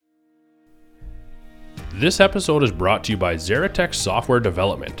This episode is brought to you by Xeratech Software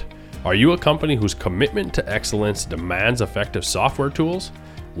Development. Are you a company whose commitment to excellence demands effective software tools?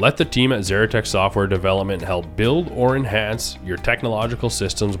 Let the team at Xeratech Software Development help build or enhance your technological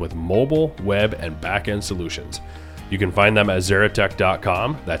systems with mobile, web, and back-end solutions. You can find them at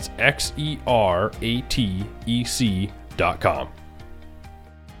xeratech.com. That's XERATEC.com.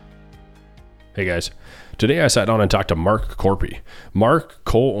 Hey guys, today I sat down and talked to Mark Korpi. Mark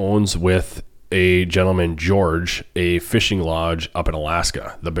co-owns with a gentleman, George, a fishing lodge up in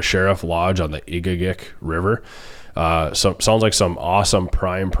Alaska, the Sheriff Lodge on the Egegik River. Sounds like some awesome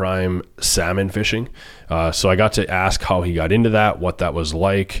prime salmon fishing. So I got to ask how he got into that, what that was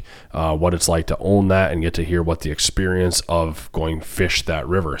like, what it's like to own that, and get to hear what the experience of going fish that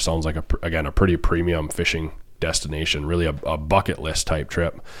river. Sounds like, a pretty premium fishing destination, really a bucket list type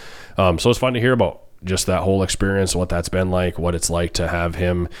trip. So it's fun to hear about just that whole experience, what that's been like, what it's like to have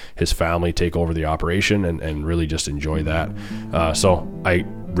his family take over the operation and really just enjoy that. So I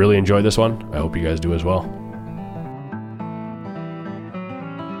really enjoyed this one. I hope you guys do as well.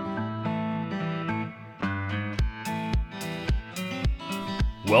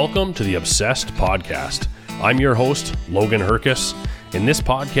 Welcome to the Obsessed Podcast. I'm your host, Logan Herkus. In this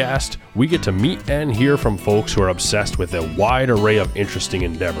podcast, we get to meet and hear from folks who are obsessed with a wide array of interesting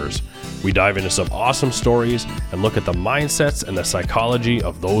endeavors. We dive into some awesome stories and look at the mindsets and the psychology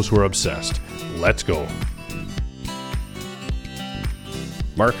of those who are obsessed. Let's go.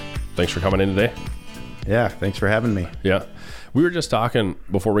 Mark, thanks for coming in today. Yeah, thanks for having me. Yeah. We were just talking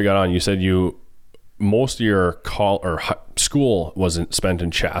before we got on. You said most of your school wasn't spent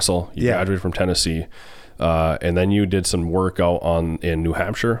in Chassel. You graduated from Tennessee. And then you did some work out in New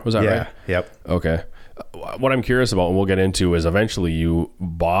Hampshire. Was that right? Yep. Okay. What I'm curious about, and we'll get into, is eventually you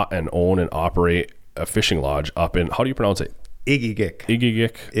bought and own and operate a fishing lodge up in, how do you pronounce it?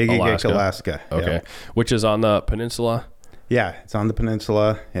 Egegik, Alaska. Okay. Yep. Which is on the peninsula? Yeah, it's on the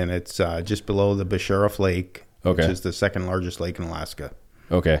peninsula, and it's just below the Sheriff Lake, which is the second largest lake in Alaska.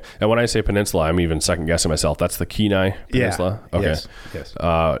 Okay. And when I say peninsula, I'm even second guessing myself. That's the Kenai Peninsula? Yeah. Okay. Yes.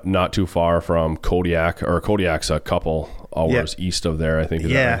 Not too far from Kodiak, or Kodiak's a couple hours east of there, I think.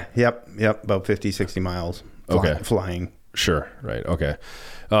 Is that right? Yep. About 50, 60 miles flying. Sure. Right. Okay.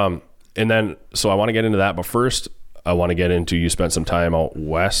 And then, so I want to get into that, but first I want to get into, you spent some time out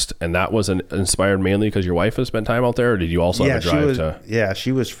west, and that was inspired mainly because your wife has spent time out there, or did you also have a drive Yeah,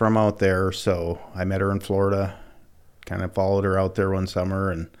 she was from out there, so I met her in Florida. Kind of followed her out there one summer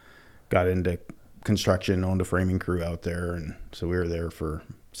and got into construction, owned a framing crew out there. And so we were there for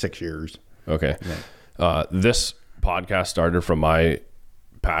 6 years. Okay. Yeah. This podcast started from my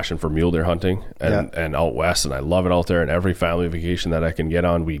passion for mule deer hunting and out west. And I love it out there. And every family vacation that I can get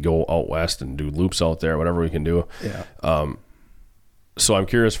on, we go out west and do loops out there, whatever we can do. Yeah. So I'm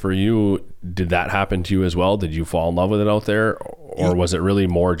curious for you, did that happen to you as well? Did you fall in love with it out there, or was it really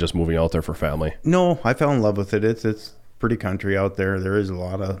more just moving out there for family? No, I fell in love with it. It's pretty country out there. There is a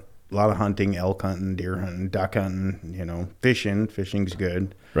lot of hunting, elk hunting, deer hunting, duck hunting, fishing. Fishing's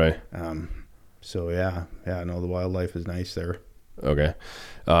good. Right. So no, the wildlife is nice there. Okay.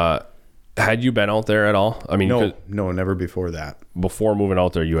 Had you been out there at all? I mean, no, never before that. Before moving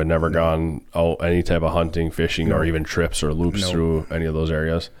out there, you had never gone out any type of hunting, fishing, or even trips or loops through any of those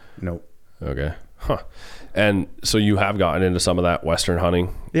areas? Nope. Okay. Huh. And so you have gotten into some of that Western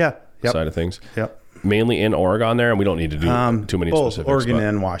hunting side of things? Yep. Mainly in Oregon there, and we don't need to do too many specifics. Oregon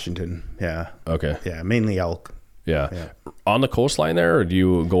and Washington, yeah. Okay. Yeah, mainly elk. Yeah. On the coastline there, or do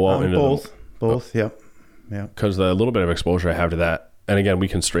you go out into both, yep. Yeah. Because the little bit of exposure I have to that, and again, we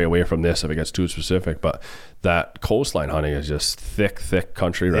can stray away from this if it gets too specific, but that coastline hunting is just thick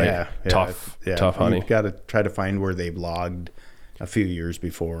country, right? Yeah. Tough hunting. You've got to try to find where they've logged a few years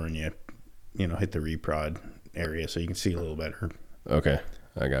before, and you hit the reprod area so you can see a little better. Okay,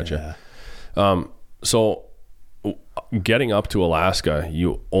 I gotcha. Yeah. So getting up to Alaska,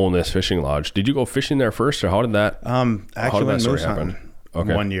 you own this fishing lodge. Did you go fishing there first, or how did that? Actually, went moose hunting.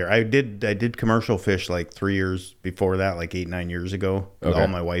 Okay. 1 year. I did commercial fish like 3 years before that, like 8-9 years ago. Okay. All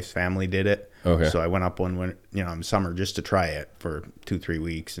my wife's family did it. Okay. So I went up in summer just to try it for 2-3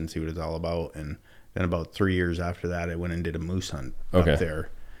 weeks and see what it's all about. And then about 3 years after that, I went and did a moose hunt up there.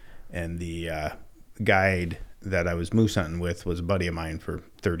 And the guide that I was moose hunting with was a buddy of mine for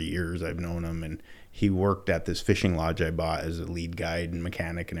 30 years. I've known him, and he worked at this fishing lodge I bought as a lead guide and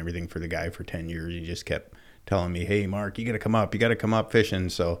mechanic and everything for the guy for 10 years. He just kept telling me, hey, Mark, you got to come up fishing.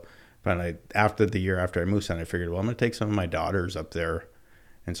 So finally, after the year after I moose hunted, I figured, well, I'm going to take some of my daughters up there.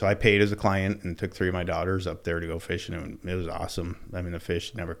 And so I paid as a client and took 3 of my daughters up there to go fishing. And it was awesome. I mean, the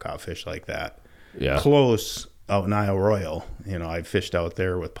fish, never caught fish like that. Yeah. Close out in Isle Royal. I fished out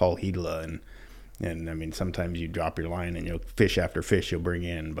there with Paul Hedla, and And I mean, sometimes you drop your line and you'll fish after fish you'll bring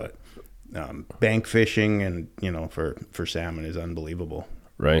in, but bank fishing and, for salmon is unbelievable.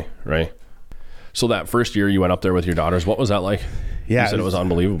 Right. So that first year you went up there with your daughters, what was that like? Yeah, you said it was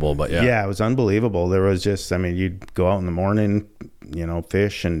unbelievable, but yeah. Yeah, it was unbelievable. There was just, I mean, you'd go out in the morning,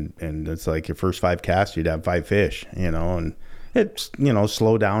 fish, and it's like your first 5 casts, you'd have 5 fish, and it's,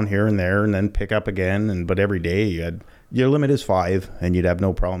 slow down here and there and then pick up again. But every day your limit is 5 and you'd have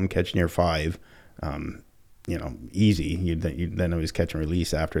no problem catching your 5, easy. Then it was catch and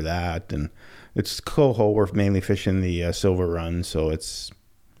release after that. And it's coho. We're mainly fishing the silver run. So it's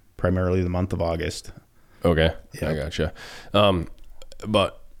primarily the month of August. Okay. Yeah. I gotcha.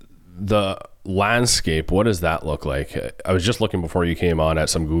 But the landscape, what does that look like? I was just looking before you came on at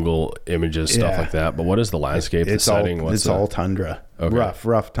some Google images, stuff like that. But what is the landscape, the setting? It's all tundra,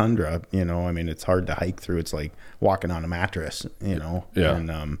 rough tundra. I mean, it's hard to hike through. It's like walking on a mattress, Yeah.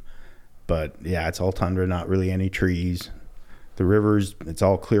 And, but yeah, it's all tundra, not really any trees. The rivers, it's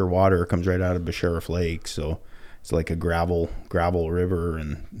all clear water. It comes right out of Basheriff Lake. So it's like a gravel river,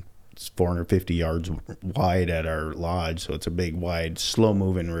 and it's 450 yards wide at our lodge. So it's a big, wide, slow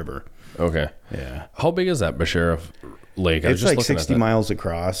moving river. Okay. Yeah. How big is that Basheriff Lake? It's like 60 miles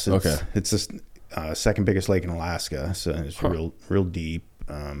across. It's the second biggest lake in Alaska. So it's real deep.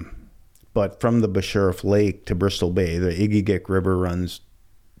 But from the Basheriff Lake to Bristol Bay, the Egegik River runs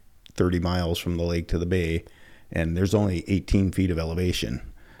 30 miles from the lake to the bay, and there's only 18 feet of elevation.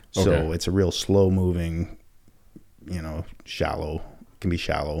 So it's a real slow moving, shallow, can be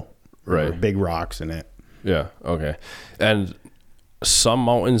shallow. Right. Big rocks in it. Yeah. Okay. And some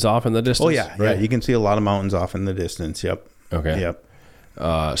mountains off in the distance? Oh, yeah. Right? Yeah. You can see a lot of mountains off in the distance. Yep. Okay.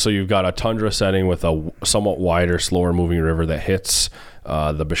 Yep. So you've got a tundra setting with a somewhat wider, slower moving river that hits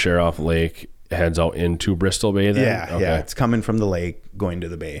the Basheriff Lake, heads out into Bristol Bay then? Yeah. Okay. Yeah. It's coming from the lake going to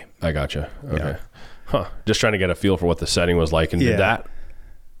the bay. I gotcha. Okay. Yeah. Just trying to get a feel for what the setting was like. And did that...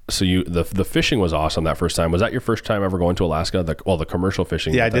 So the fishing was awesome that first time. Was that your first time ever going to Alaska? The commercial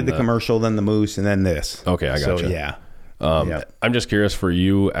fishing. Yeah, I did the commercial, then the moose, and then this. Okay, I gotcha. So yeah. I'm just curious for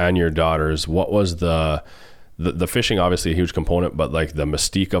you and your daughters, what was the fishing? Obviously a huge component, but like the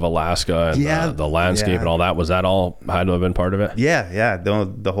mystique of Alaska and the landscape and all that. Was that all had to have been part of it? Yeah.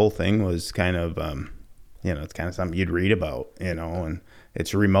 The whole thing was kind of, it's kind of something you'd read about, and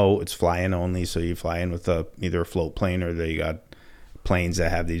it's remote. It's flying only, so you fly in with either a float plane or they got planes that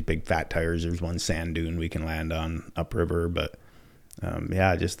have these big fat tires. There's one sand dune we can land on upriver, but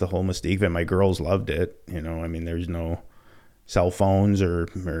just the whole mystique of it. My girls loved it. I mean, there's no cell phones or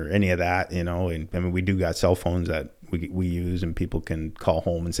any of that. And I mean, we do got cell phones that we use, and people can call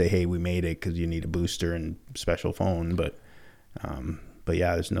home and say, "Hey, we made it," because you need a booster and special phone. But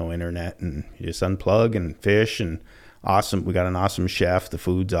yeah, there's no internet, and you just unplug and fish. And awesome, we got an awesome chef. The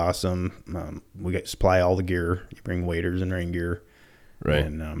food's awesome. We supply all the gear. You bring waders and rain gear. Right.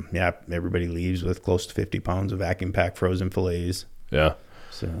 And everybody leaves with close to 50 pounds of vacuum packed frozen fillets. Yeah.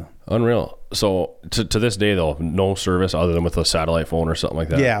 So unreal. So to this day though, no service other than with a satellite phone or something like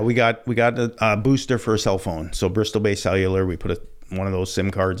that. Yeah, we got a booster for a cell phone. So Bristol Bay Cellular, we put one of those SIM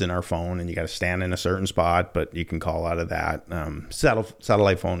cards in our phone, and you got to stand in a certain spot, but you can call out of that.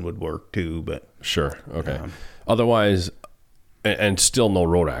 Satellite phone would work too, but sure. Okay. Otherwise. And still no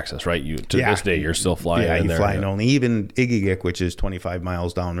road access, right? This day, you're still flying. Yeah, you're flying only. Even Egegik, which is 25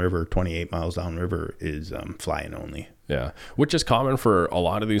 miles downriver, 28 miles downriver, is flying only. Yeah, which is common for a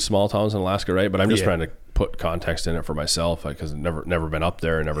lot of these small towns in Alaska, right? But I'm just trying to put context in it for myself because I've never been up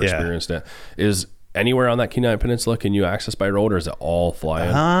there and never experienced it. Is anywhere on that Kenai Peninsula can you access by road, or is it all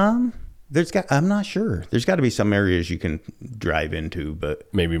flying? I'm not sure. There's got to be some areas you can drive into,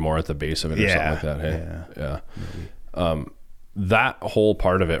 but maybe more at the base of it or something like that. Hey? Yeah. That whole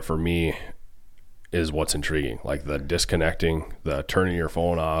part of it for me is what's intriguing, like the disconnecting, the turning your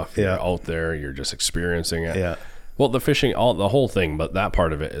phone off. You're out there, you're just experiencing it. Yeah. Well, the fishing, the whole thing, but that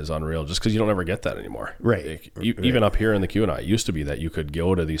part of it is unreal just because you don't ever get that anymore. Right. Even up here in the Keweenaw, it used to be that you could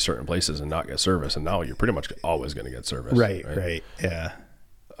go to these certain places and not get service, and now you're pretty much always going to get service. Right. Yeah.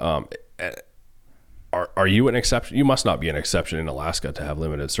 Are you an exception? You must not be an exception in Alaska to have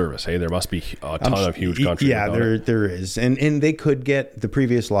limited service. Hey, there must be a ton of huge countries. Yeah, there is. And they could get, the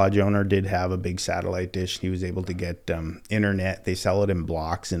previous lodge owner did have a big satellite dish. He was able to get internet. They sell it in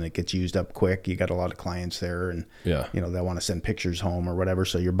blocks and it gets used up quick. You got a lot of clients there and, they want to send pictures home or whatever.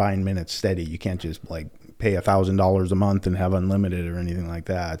 So you're buying minutes steady. You can't just like pay $1,000 a month and have unlimited or anything like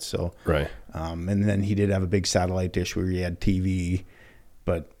that. So, right. And then he did have a big satellite dish where he had TV,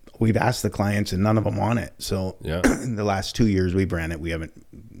 but we've asked the clients and none of them want it. So in the last 2 years we've ran it, we haven't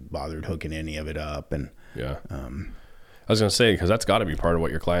bothered hooking any of it up. And I was going to say, because that's got to be part of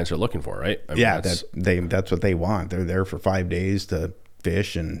what your clients are looking for, right? I mean, yeah, that's what they want. They're there for 5 days to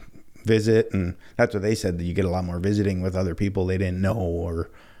fish and visit, and that's what they said, that you get a lot more visiting with other people they didn't know, or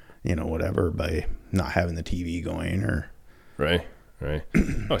whatever, by not having the TV going, or right. Oh,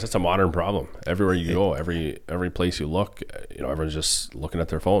 it's just a modern problem. Everywhere you go, every place you look, everyone's just looking at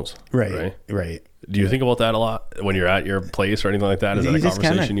their phones. Right. Do you think about that a lot when you're at your place or anything like that? Is that a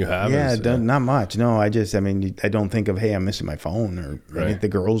conversation you have? Yeah, not much. No, I don't think of, hey, I'm missing my phone, or right. The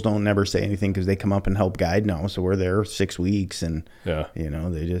girls don't never say anything because they come up and help guide now. So we're there 6 weeks, and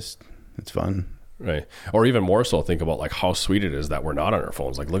it's fun. Right. Or even more so, think about like how sweet it is that we're not on our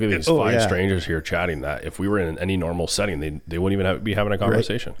phones. Like, look at these five strangers here chatting, that if we were in any normal setting, they wouldn't even be having a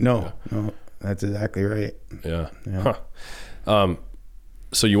conversation. Right. No, that's exactly right. Yeah. Huh.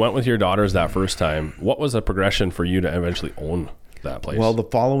 So you went with your daughters that first time. What was the progression for you to eventually own that place? Well, the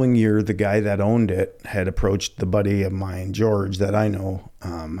following year, the guy that owned it had approached the buddy of mine, George, that I know,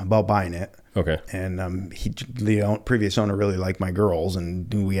 about buying it. Okay. And the previous owner really liked my girls,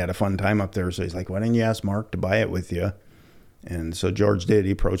 and we had a fun time up there. So he's like, why didn't you ask Mark to buy it with you? And so George did.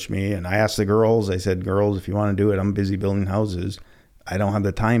 He approached me, and I asked the girls. I said, girls, if you want to do it, I'm busy building houses. I don't have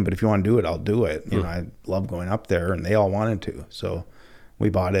the time, but if you want to do it, I'll do it. I love going up there, and they all wanted to. So we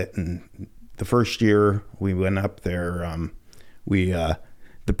bought it. And the first year we went up there,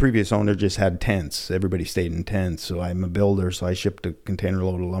 the previous owner just had tents. Everybody stayed in tents. So I'm a builder, so I shipped a container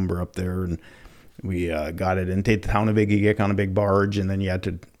load of lumber up there, and we got it into the town of Egegik on a big barge, and then you had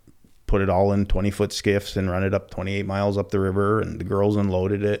to put it all in 20-foot skiffs and run it up 28 miles up the river, and the girls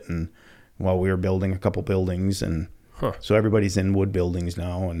unloaded it, and while we were building a couple buildings, and so everybody's in wood buildings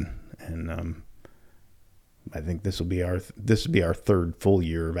now, and I think this will be our third full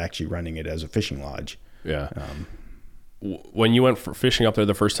year of actually running it as a fishing lodge. Yeah. When you went for fishing up there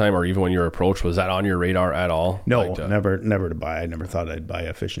the first time, or even when you were approached, was that on your radar at all? No, never to buy. I never thought I'd buy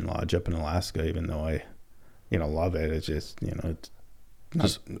a fishing lodge up in Alaska, even though I, love it. It's just, you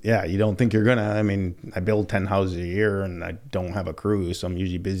don't think you're gonna. I mean, I build 10 houses a year, and I don't have a crew, so I'm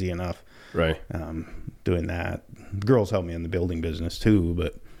usually busy enough. Right. Doing that. The girls help me in the building business too,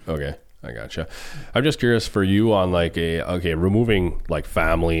 but. Okay. I gotcha. I'm just curious for you on removing like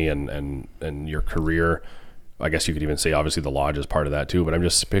family and your career. I guess you could even say obviously the lodge is part of that too, but I'm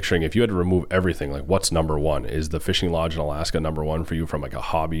just picturing if you had to remove everything, like what's number one? Is the fishing lodge in Alaska number one for you from like a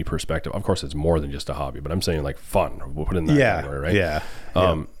hobby perspective? Of course it's more than just a hobby, but I'm saying like fun. We'll put it in that category, right? Yeah.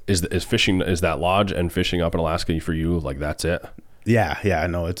 Is that lodge and fishing up in Alaska for you, like that's it? Yeah.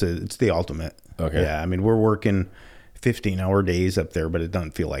 No, it's the ultimate. Okay. Yeah. I mean, we're working 15-hour days up there, but it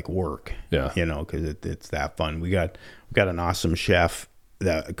doesn't feel like work. Yeah. Because it's that fun. We got an awesome chef,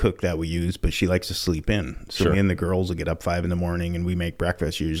 that cook that we use, but she likes to sleep in. So me and the girls will get up 5 a.m, and we make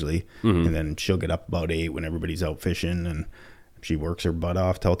breakfast usually. Mm-hmm. And then she'll get up about 8 when everybody's out fishing, and she works her butt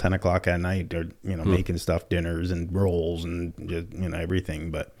off till 10 o'clock at night, or, making stuff, dinners and rolls and just,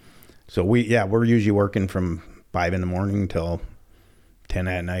 everything. But so we're usually working from 5 a.m. till 10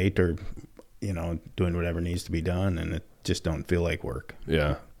 at night, or, doing whatever needs to be done. And it just don't feel like work.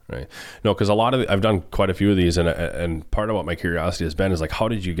 Yeah. Right. No, because I've done quite a few of these, and part of what my curiosity has been is like, how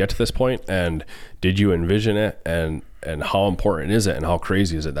did you get to this point, and did you envision it, and how important is it, and how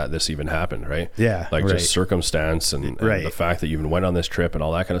crazy is it that this even happened, right? Yeah. Like just circumstance and the fact that you even went on this trip and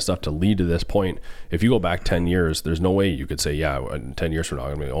all that kind of stuff to lead to this point. If you go back 10 years, there's no way you could say, in 10 years from now,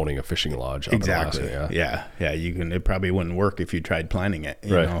 I'm going to be owning a fishing lodge. Exactly. In Alaska, yeah. It probably wouldn't work if you tried planning it,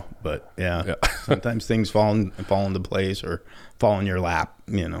 you know, but sometimes things fall into place or fall in your lap,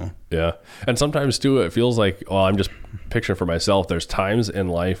 Yeah. And sometimes too, it feels like, I'm just picturing for myself, there's times in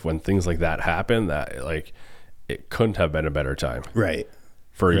life when things like that happen that like, it couldn't have been a better time. Right.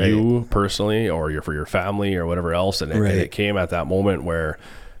 For you personally, or for your family or whatever else. And it came at that moment where,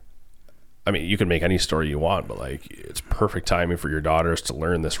 I mean, you can make any story you want, but like, it's perfect timing for your daughters to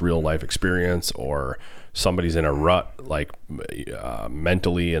learn this real life experience, or somebody's in a rut, like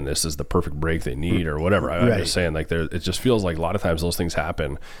mentally, and this is the perfect break they need, or whatever. I'm just saying, like, it just feels like a lot of times those things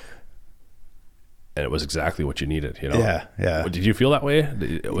happen, and it was exactly what you needed, Yeah. Did you feel that way?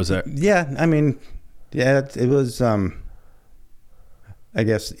 Was that? Yeah. I mean, it was, I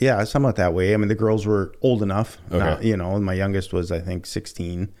guess, somewhat that way. I mean, the girls were old enough, my youngest was, I think,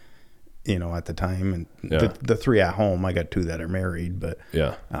 16, at the time, and the 3 at home. I got 2 that are married, but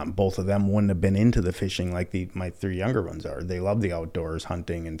both of them wouldn't have been into the fishing like my 3 younger ones are. They love the outdoors,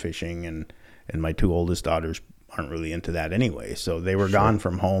 hunting and fishing, and my 2 oldest daughters aren't really into that anyway. So they were gone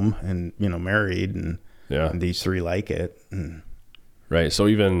from home and, married, and these 3 like it. And, right. So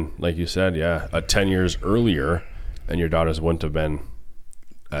even like you said, 10 years earlier, and your daughters wouldn't have been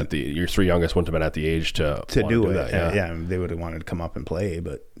your three youngest wouldn't have been at the age to do it. That, yeah, they would have wanted to come up and play,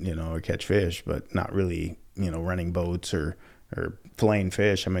 but or catch fish, but not really, running boats or filleting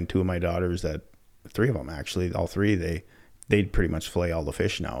fish. I mean, two of my daughters, three of them actually, all three, they'd pretty much fillet all the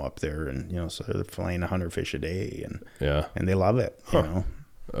fish now up there, and so they're filleting 100 fish a day, and they love it.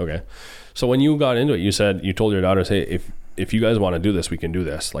 Okay, so when you got into it, you told your daughters, hey, if you guys want to do this, we can do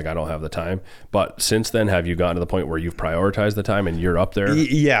this. Like, I don't have the time. But since then, have you gotten to the point where you've prioritized the time and you're up there?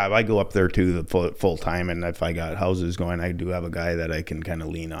 Yeah, I go up there too full time, and if I got houses going, I do have a guy that I can kind of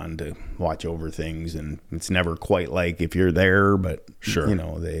lean on to watch over things, and it's never quite like if you're there, but sure,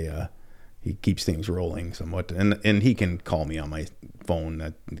 he keeps things rolling somewhat, and he can call me on my phone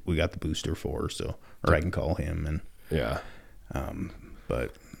that we got the booster for, or I can call him, and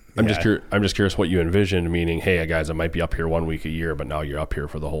but. I'm just curious what you envisioned, meaning, hey, guys, I might be up here 1 week a year, but now you're up here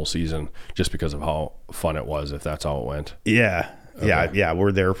for the whole season just because of how fun it was, if that's how it went. Yeah. Okay. Yeah.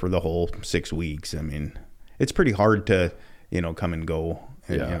 We're there for the whole 6 weeks. I mean, it's pretty hard to, come and go.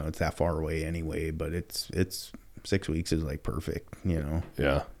 And, it's that far away anyway, but it's 6 weeks is like perfect,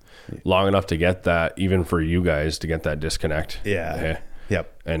 Yeah. Long enough to get that, even for you guys, to get that disconnect. Yeah. Okay.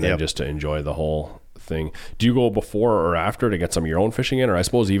 Yep. And then just to enjoy the whole thing. Do you go before or after to get some of your own fishing in, or I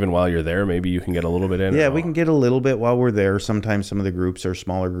suppose even while you're there, maybe you can get a little bit in? Yeah, we can get a little bit while we're there. Sometimes some of the groups are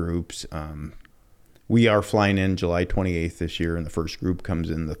smaller groups. We are flying in July 28th this year, and the first group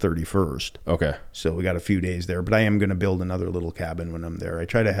comes in the 31st. Okay. So we got a few days there, but I am going to build another little cabin when I'm there.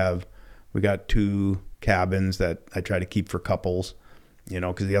 We got 2 cabins that I try to keep for couples,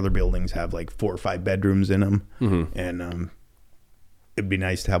 because the other buildings have like 4 or 5 bedrooms in them. Mm-hmm. And it'd be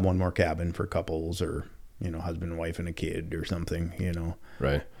nice to have one more cabin for couples, or husband and wife and a kid or something,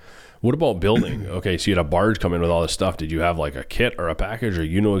 Right. What about building? Okay, so you had a barge come in with all this stuff. Did you have like a kit or a package, or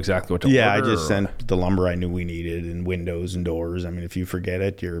exactly what to order? Yeah, I just sent the lumber I knew we needed, and windows and doors. I mean, if you forget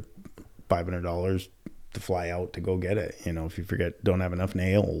it, you're $500 to fly out to go get it. If you don't have enough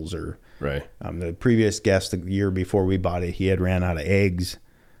nails, or right. The previous guest, the year before we bought it, he had ran out of eggs.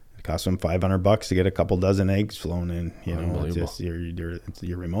 It cost him $500 to get a couple dozen eggs flown in. It's just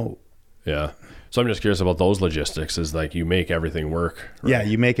you're remote. Yeah. So I'm just curious about those logistics. Is like you make everything work. Right? Yeah,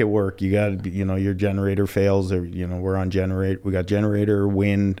 you make it work. You got to, your generator fails, or we're on generator. We got generator, a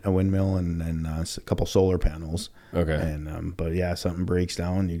windmill, and a couple solar panels. Okay. And but yeah, something breaks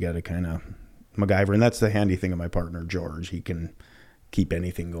down, you got to kind of MacGyver, and that's the handy thing of my partner George. He can keep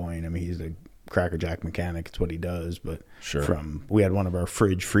anything going. I mean, he's a crackerjack mechanic. It's what he does. But sure. We had one of our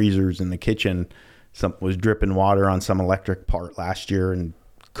freezers in the kitchen. Something was dripping water on some electric part last year, and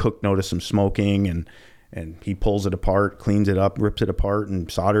Cook noticed some smoking, and he pulls it apart, cleans it up, rips it apart,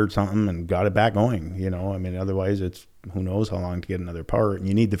 and soldered something and got it back going. I mean, otherwise it's who knows how long to get another part, and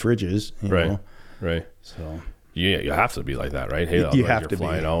you need the fridges. You know? Right. So yeah, you have to be like that, right? Hey, you have to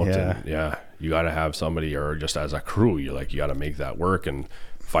flying be out, yeah. And you got to have somebody, or just as a crew, you got to make that work and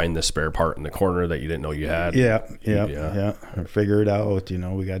find the spare part in the corner that you didn't know you had. Yeah. Or figure it out.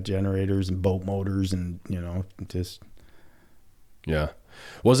 We got generators and boat motors, and just. Yeah.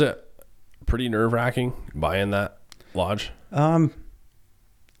 Was it pretty nerve-wracking buying that lodge? I'm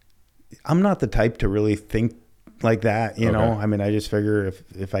not the type to really think like that, you know. I mean, I just figure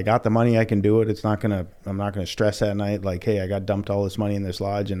if I got the money, I can do it. I'm not gonna stress at night like, hey, I got dumped all this money in this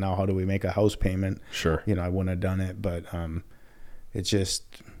lodge, and now how do we make a house payment? Sure. I wouldn't have done it, but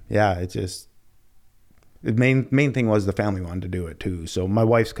the main thing was the family wanted to do it too. So my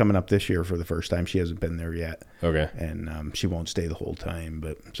wife's coming up this year for the first time. She hasn't been there yet. Okay. And she won't stay the whole time,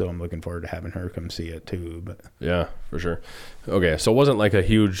 but so I'm looking forward to having her come see it too. But yeah, for sure. Okay, so it wasn't like a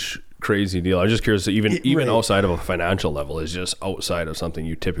huge crazy deal. I was just curious, even outside of a financial level, is just outside of something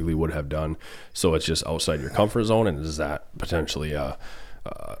you typically would have done. So it's just outside your comfort zone, and is that potentially a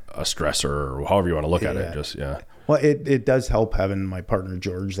stressor, or however you want to look at it? Just Well, it does help having my partner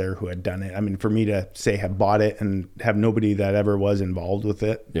George there, who had done it. I mean, for me to say have bought it and have nobody that ever was involved with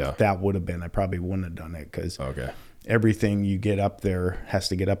it, that would have been, I probably wouldn't have done it, because everything you get up there has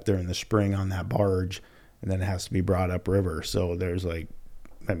to get up there in the spring on that barge, and then it has to be brought up river. So there's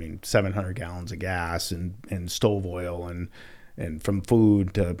 700 gallons of gas and stove oil and from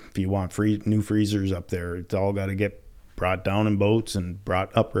food to, if you want new freezers up there, it's all got to get brought down in boats and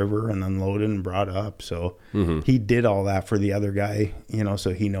brought upriver and then loaded and brought up. So he did all that for the other guy,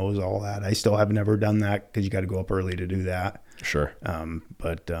 so he knows all that. I still have never done that, because you got to go up early to do that. Sure.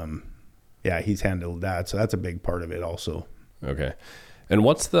 He's handled that. So that's a big part of it also. Okay. And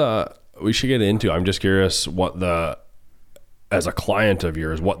we should get into, I'm just curious as a client of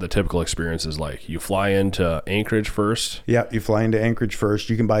yours, what the typical experience is like. You fly into Anchorage first? Yeah, you fly into Anchorage first.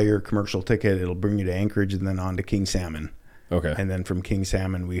 You can buy your commercial ticket. It'll bring you to Anchorage and then on to King Salmon. Okay. And then from King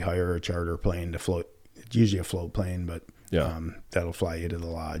Salmon, we hire a charter plane to float. It's usually a float plane, but that'll fly you to the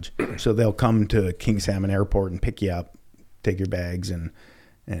lodge. So they'll come to King Salmon Airport and pick you up, take your bags, and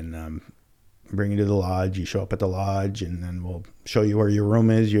bring you to the lodge. You show up at the lodge, and then we'll show you where your room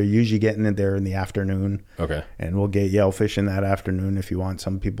is. You're usually getting it there in the afternoon. Okay. And we'll get yell fishing that afternoon if you want.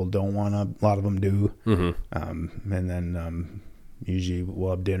 Some people don't want to. A lot of them do. Mm-hmm. And then usually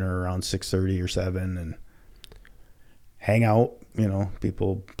we'll have dinner around 6:30 or 7 and hang out. You know,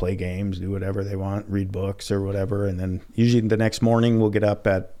 people play games, do whatever they want, read books or whatever. And then usually the next morning we'll get up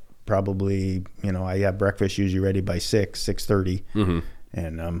at probably, I have breakfast usually ready by 6:30. Mm-hmm.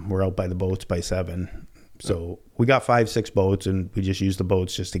 And we're out by the boats by 7. So we got 5-6 boats, and we just use the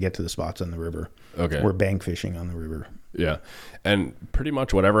boats just to get to the spots on the river. Okay. We're bank fishing on the river. Yeah. And pretty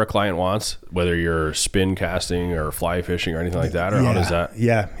much whatever a client wants, whether you're spin casting or fly fishing or anything like that, or how does that?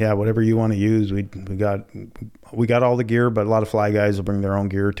 Yeah. Whatever you want to use. We got all the gear, but a lot of fly guys will bring their own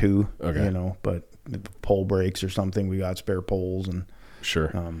gear too. Okay. But if the pole breaks or something, we got spare poles and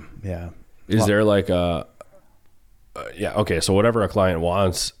sure. Yeah. Is there like okay. So whatever a client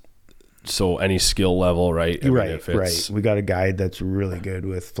wants, so any skill level, right? I mean, Right. We got a guide that's really good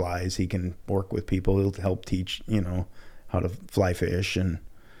with flies. He can work with people. He'll help teach, how to fly fish. And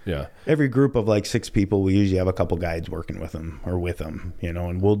every group of like 6 people, we usually have a couple guides working with them,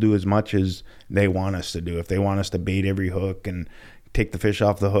 and we'll do as much as they want us to do. If they want us to bait every hook and take the fish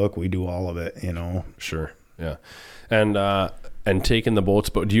off the hook, we do all of it, Sure. Yeah. And taking the boats,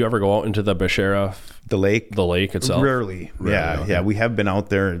 but do you ever go out into the Bashara? The lake itself? Rarely. Yeah. We have been out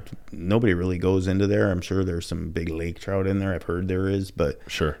there. Nobody really goes into there. I'm sure there's some big lake trout in there. I've heard there is, but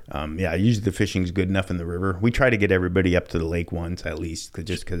sure. Usually the fishing's good enough in the river. We try to get everybody up to the lake once at least,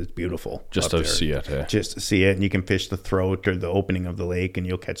 just because it's beautiful. Just to see it. Yeah. Just to see it, and you can fish the throat or the opening of the lake, and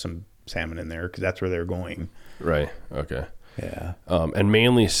you'll catch some salmon in there because that's where they're going. Right. Okay. Yeah. And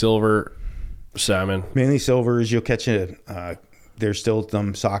mainly silver salmon. Mainly silvers. You'll catch there's still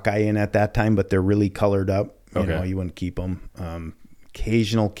some sockeye in at that time, but they're really colored up. You wouldn't keep them.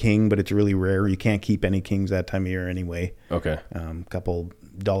 Occasional king, but it's really rare. You can't keep any kings that time of year anyway. Okay. Couple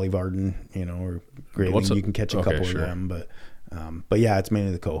Dolly Varden, or grayling. You can catch a couple of them, but yeah, it's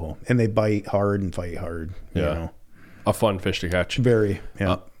mainly the coho, and they bite hard and fight hard. Yeah. A fun fish to catch. Very.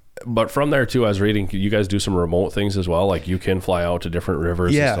 Yeah. But from there too, I was reading, you guys do some remote things as well. Like you can fly out to different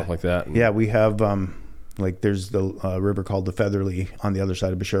rivers and stuff like that. Yeah, we have. There's the river called the Featherly on the other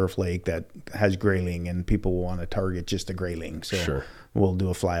side of Basheriff Lake that has grayling, and people will want to target just the grayling. So we'll do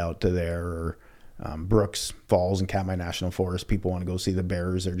a fly out to there, or Brooks Falls and Katmai National Forest. People want to go see the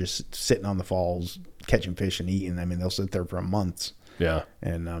bears. They're just sitting on the falls catching fish and eating. I mean, they'll sit there for months. Yeah.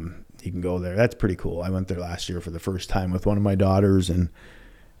 And you can go there. That's pretty cool. I went there last year for the first time with one of my daughters, and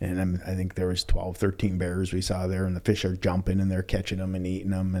I think there was 12, 13 bears we saw there, and the fish are jumping and they're catching them and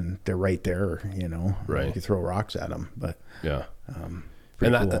eating them, and they're right there, Right. You can throw rocks at them, but yeah.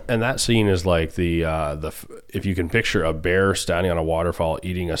 Cool. And that scene is like the if you can picture a bear standing on a waterfall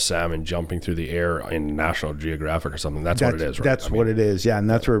eating a salmon jumping through the air in National Geographic or something. That's what it is, right? That's what it is. Yeah. And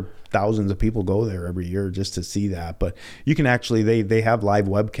that's where thousands of people go there every year just to see that. But you can actually, they have live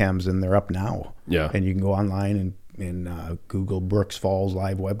webcams, and they're up now. Yeah. And you can go online and Google Brooks Falls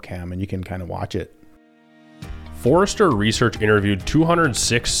live webcam, and you can kind of watch it. Forrester Research interviewed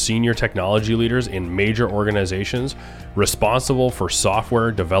 206 senior technology leaders in major organizations responsible for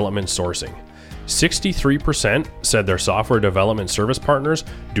software development sourcing. 63% said their software development service partners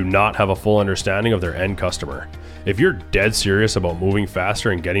do not have a full understanding of their end customer. If you're dead serious about moving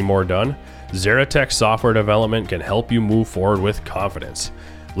faster and getting more done, Xeratech Software Development can help you move forward with confidence.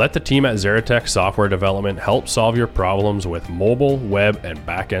 Let the team at Xeratech Software Development help solve your problems with mobile, web, and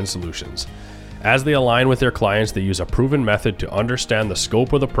back-end solutions. As they align with their clients, they use a proven method to understand the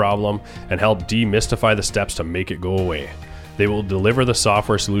scope of the problem and help demystify the steps to make it go away. They will deliver the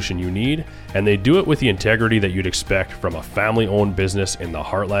software solution you need, and they do it with the integrity that you'd expect from a family-owned business in the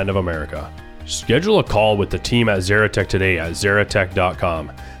heartland of America. Schedule a call with the team at Xeratech today at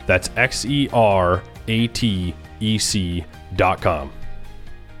xeratech.com. That's XERATEC.com.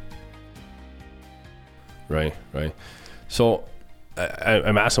 Right. So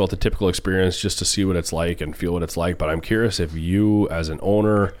I'm asking about the typical experience just to see what it's like and feel what it's like, but I'm curious if you as an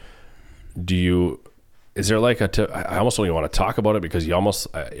owner, is there like I almost don't even want to talk about it, because you almost,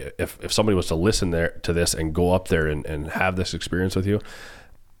 if somebody was to listen there to this and go up there and have this experience with you,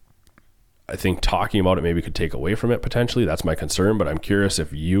 I think talking about it maybe could take away from it potentially. That's my concern, but I'm curious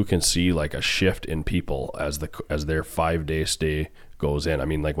if you can see like a shift in people as their 5-day stay goes in. I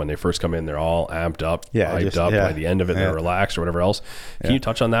mean, like when they first come in, they're all amped up, hyped up. By the end of it, they're relaxed or whatever else. Can you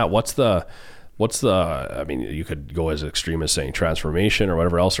touch on that? What's the I mean, you could go as extreme as saying transformation or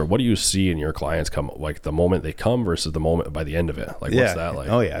whatever else, or what do you see in your clients come, like the moment they come versus the moment by the end of it? Like, what's that like?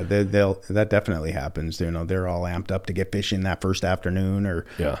 Oh yeah. That definitely happens. You know, they're all amped up to get fishing that first afternoon or,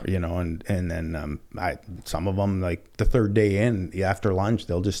 you know, and then, some of them, like the third day in after lunch,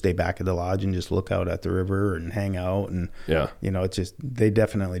 they'll just stay back at the lodge and just look out at the river and hang out. And, you know, it's just, they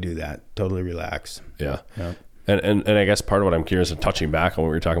definitely do that. Totally relax. Yeah. And I guess part of what I'm curious and touching back on what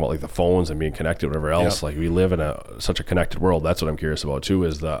we were talking about, like the phones and being connected, whatever else, like we live in such a connected world. That's what I'm curious about too,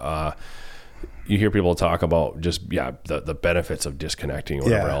 is you hear people talk about just, the benefits of disconnecting or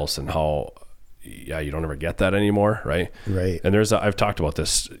whatever else, and how, you don't ever get that anymore. Right. And I've talked about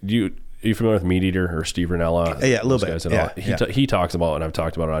this. Are you familiar with Meat Eater or Steve Rinella? Yeah, a little bit. He talks about, and I've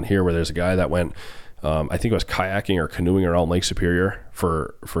talked about it on here, where there's a guy that went, I think it was kayaking or canoeing around Lake Superior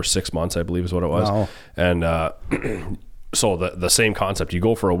for 6 months, I believe is what it was. Wow. And so the same concept, you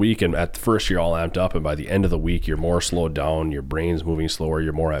go for a week, and at first you're all amped up, and by the end of the week you're more slowed down, your brain's moving slower,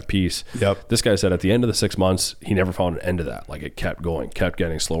 you're more at peace. This guy said at the end of the 6 months he never found an end to that. Like, it kept going, kept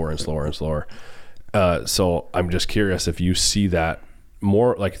getting slower and slower and slower. So I'm just curious if you see that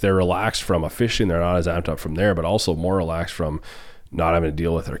more, like they're relaxed from a fishing, they're not as amped up from there, but also more relaxed from not having to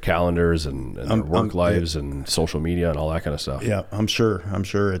deal with their calendars and their work lives and social media and all that kind of stuff. Yeah, I'm sure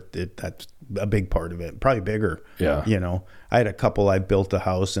that's a big part of it. Probably bigger. Yeah. You know, I had a couple I built a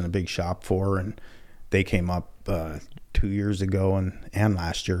house and a big shop for, and they came up 2 years ago and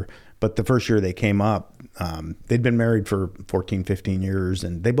last year. But the first year they came up, they'd been married for 14, 15 years,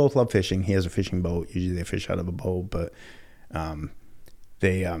 and they both love fishing. He has a fishing boat. Usually they fish out of a boat, but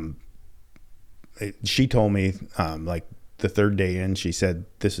she told me, like, the third day in, she said,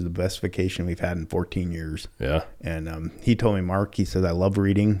 this is the best vacation we've had in 14 years. Yeah. And he told me, Mark, he said, I love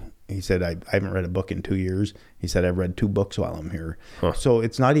reading. He said, I haven't read a book in 2 years. He said, I've read 2 books while I'm here. So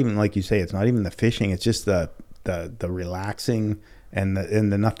it's not even, like you say, it's not even the fishing. It's just the relaxing and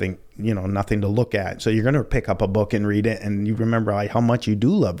the nothing, you know, nothing to look at. So you're going to pick up a book and read it. And you remember how much you do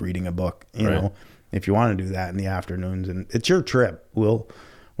love reading a book, you know, if you want to do that in the afternoons. And it's your trip.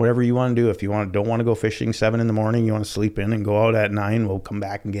 Whatever you want to do. If you don't want to go fishing 7 a.m, you want to sleep in and go out at 9, we'll come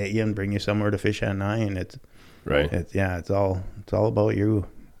back and get you and bring you somewhere to fish at 9. It's all about you.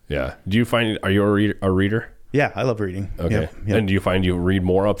 Yeah. Do you find, are you a reader? Yeah, I love reading. Okay. Yep. And do you find you read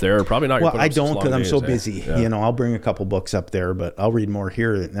more up there? Probably not. Well, I don't, because I'm so busy. You know, I'll bring a couple books up there, but I'll read more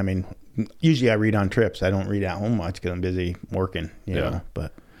here. I mean, usually I read on trips. I don't read at home much because I'm busy working, you know,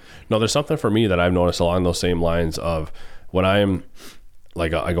 but. No, there's something for me that I've noticed along those same lines of when I'm,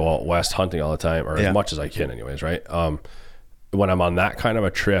 like, I go out west hunting all the time, or as much as I can anyways, right? When I'm on that kind of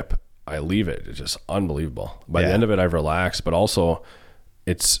a trip, I leave it. It's just unbelievable. By the end of it, I've relaxed, but also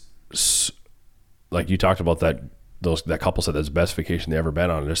it's like you talked about that couple said that's the best vacation they ever been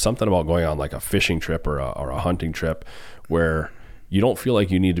on. There's something about going on like a fishing trip or a hunting trip where you don't feel like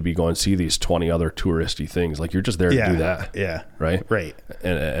you need to be going see these 20 other touristy things. Like, you're just there to do that. Yeah. Right.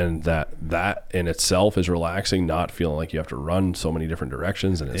 And that in itself is relaxing, not feeling like you have to run so many different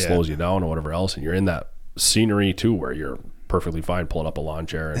directions and it slows you down or whatever else. And you're in that scenery too, where you're perfectly fine pulling up a lawn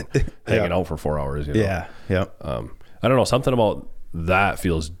chair and hanging out for 4 hours. You know? Yeah. Yep. I don't know. Something about that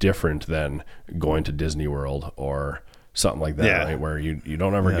feels different than going to Disney World or something like that, right? Where you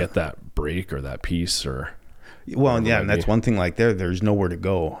don't ever get that break or that peace or. Well, and that's one thing, like there's nowhere to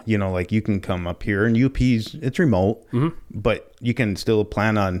go, you know, like you can come up here and UP's, it's remote, but you can still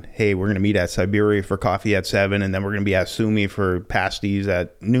plan on, hey, we're going to meet at Siberia for coffee at 7. And then we're going to be at Sumi for pasties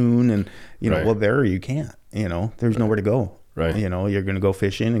at noon. And, you know, well, there you can't, you know, there's nowhere to go, you know, you're going to go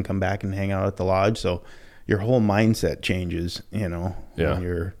fishing and come back and hang out at the lodge. So your whole mindset changes, you know, when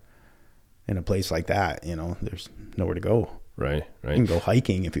you're in a place like that, you know, there's nowhere to go. Right. You can go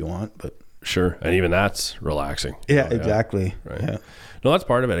hiking if you want, but. Sure. And even that's relaxing. Yeah, exactly. Right. Yeah. No, that's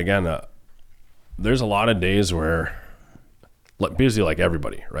part of it. Again, there's a lot of days where busy like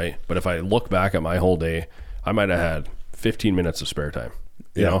everybody, right? But if I look back at my whole day, I might have had 15 minutes of spare time,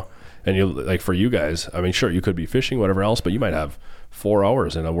 you know? And you, like, for you guys, I mean, sure, you could be fishing, whatever else, but you might have 4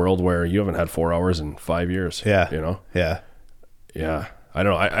 hours in a world where you haven't had 4 hours in 5 years. Yeah. You know? Yeah. I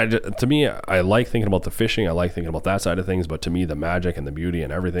don't know. To me, I like thinking about the fishing. I like thinking about that side of things. But to me, the magic and the beauty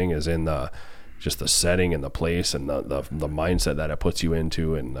and everything is in just the setting and the place and the mindset that it puts you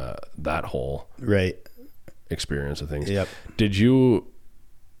into and that whole experience of things. Yep. Did you,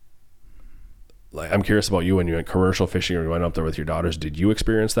 like, I'm curious about you when you went commercial fishing or going up there with your daughters. Did you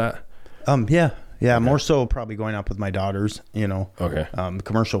experience that? Yeah. Okay. More so probably going up with my daughters, you know. Okay.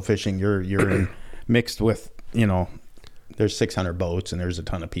 Commercial fishing, you're in, mixed with, you know, there's 600 boats and there's a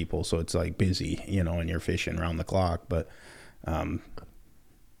ton of people. So it's like busy, you know, and you're fishing around the clock. But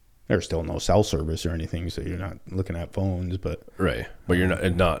There's still no cell service or anything, so you're not looking at phones. But right, but you're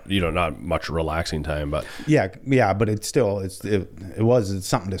not much relaxing time. But yeah, but it's still it's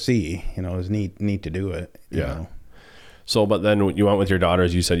something to see. You know, it was neat to do it. You know? So, but then when you went with your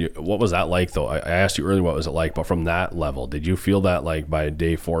daughters, you said, what was that like though? I asked you earlier, what was it like? But from that level, did you feel that like by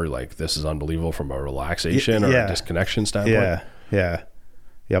day 4, like this is unbelievable from a relaxation or a disconnection standpoint? Yep.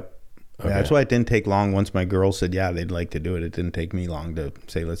 Okay. Yeah, that's why it didn't take long. Once my girls said, yeah, they'd like to do it, it didn't take me long to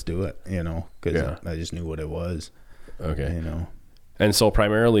say, let's do it, you know, because I just knew what it was. Okay. You know. And so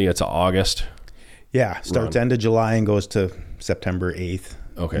primarily it's August. Yeah. Starts end of July and goes to September 8th,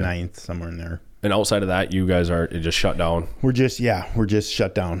 9th, somewhere in there. And outside of that, you guys are just shut down? We're just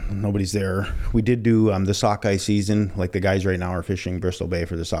shut down. Nobody's there. We did do the sockeye season. Like the guys right now are fishing Bristol Bay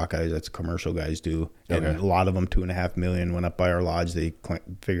for the sockeyes. That's commercial guys do. And a lot of them, 2.5 million, went up by our lodge. They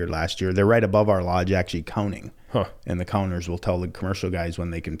figured last year. They're right above our lodge actually counting. Huh. And the counters will tell the commercial guys when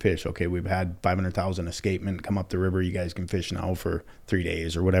they can fish. Okay, we've had 500,000 escapement come up the river. You guys can fish now for 3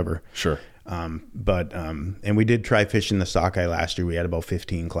 days or whatever. Sure. And we did try fishing the sockeye last year. We had about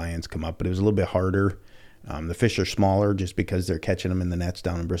 15 clients come up, but it was a little bit harder. The fish are smaller just because they're catching them in the nets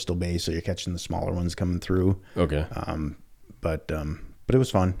down in Bristol Bay, so you're catching the smaller ones coming through. Okay. But it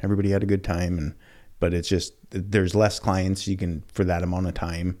was fun. Everybody had a good time, but it's just there's less clients you can for that amount of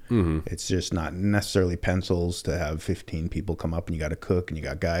time. Mm-hmm. It's just not necessarily pencils to have 15 people come up, and you got to cook, and you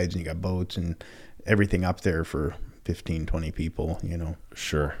got guides, and you got boats, and everything up there for 15, 20 people. You know.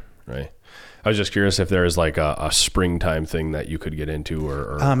 Sure. Right. I was just curious if there's like a springtime thing that you could get into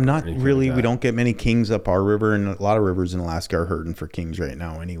or not really. Like we don't get many kings up our river, and a lot of rivers in Alaska are hurting for kings right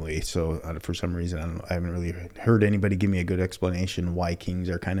now anyway. So for some reason, I haven't really heard anybody give me a good explanation why kings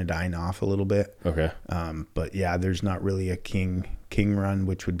are kind of dying off a little bit. Okay. But yeah, there's not really a king run,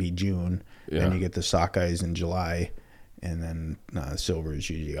 which would be June. Yeah. Then you get the sockeyes in July, and then silver is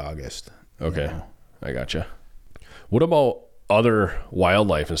usually August. Okay. You know? I gotcha. What about other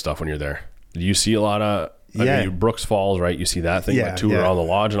wildlife and stuff when you're there? Do you see a lot of I mean, Brooks Falls, right? You see that thing, like tour around the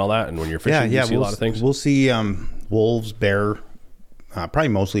lodge and all that, and when you're fishing, you see a lot of things. We'll see wolves, bear, probably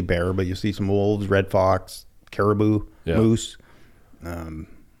mostly bear, but you'll see some wolves, red fox, caribou, moose.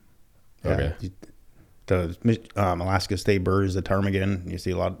 Okay. The Alaska state birds, the ptarmigan. You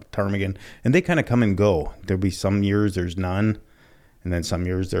see a lot of ptarmigan, and they kind of come and go. There'll be some years there's none, and then some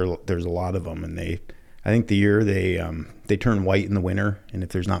years there's a lot of them. And I think the year they turn white in the winter, and if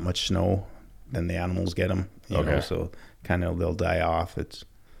there's not much snow, then the animals get them. You know, so kind of they'll die off. It's,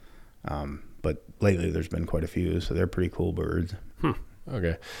 but lately there's been quite a few, so they're pretty cool birds.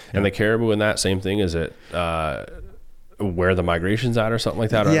 Okay. And the caribou and that same thing, is it where the migration's at or something like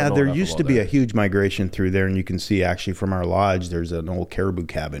that? Yeah, there used to be a huge migration through there, and you can see actually from our lodge, there's an old caribou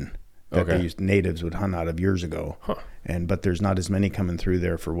cabin that natives would hunt out of years ago. Huh. But there's not as many coming through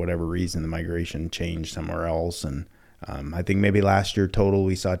there for whatever reason. The migration changed somewhere else, and I think maybe last year total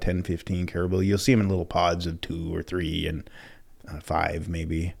we saw 10, 15 caribou. You'll see them in little pods of 2 or 3 and 5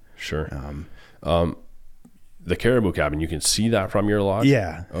 maybe. Sure. The caribou cabin, you can see that from your lodge?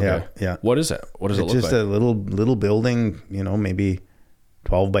 Yeah. Okay. Yeah. What is it? What does it look like? It's just a little building, you know, maybe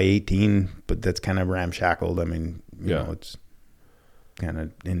 12 by 18, but that's kind of ramshackled. I mean, you know, it's kind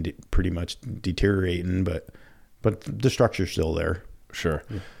of pretty much deteriorating, but the structure's still there. Sure.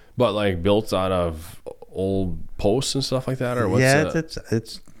 Yeah. But like built out of old posts and stuff like that, or what's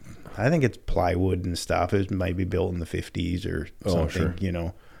it's I think it's plywood and stuff. It might be built in the 50s or something, you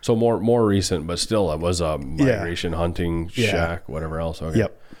know. So more recent, but still it was a migration hunting shack, whatever else. Okay.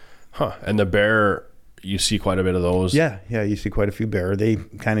 Yep. Huh. And the bear, you see quite a bit of those. Yeah, you see quite a few bear. They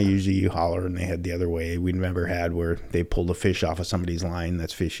kind of usually holler and they head the other way. We never had where they pulled a fish off of somebody's line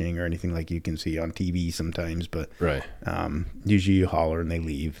that's fishing or anything like you can see on TV sometimes. But usually you holler and they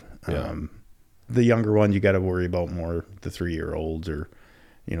leave. Yeah. The younger ones, you got to worry about more the 3-year-olds, or,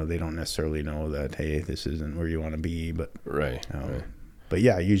 you know, they don't necessarily know that, hey, this isn't where you want to be. But right. But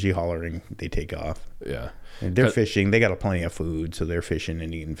yeah, usually hollering, they take off. Yeah. And they're fishing. They got plenty of food, so they're fishing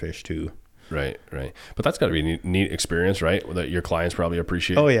and eating fish too. Right. But that's got to be a neat experience, right? That your clients probably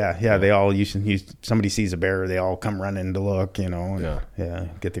appreciate. Oh, yeah. They all, somebody sees a bear, they all come running to look, you know,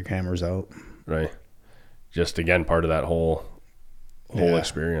 and get their cameras out. Right. Just, again, part of that whole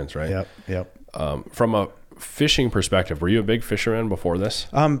experience, right? Yep. From a fishing perspective, were you a big fisherman before this?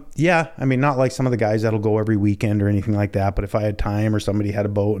 Yeah. I mean, not like some of the guys that'll go every weekend or anything like that, but if I had time or somebody had a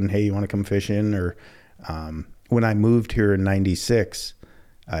boat and, hey, you want to come fishing, or when I moved here in 96,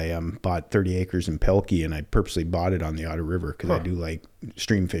 I bought 30 acres in Pelkey, and I purposely bought it on the Otter River because I do like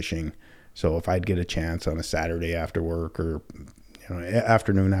stream fishing. So if I'd get a chance on a Saturday after work, or, you know,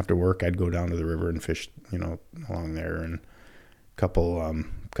 afternoon after work, I'd go down to the river and fish, you know, along there. And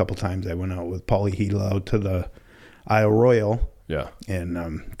couple times I went out with Paulie Hedel out to the Isle Royal. Yeah.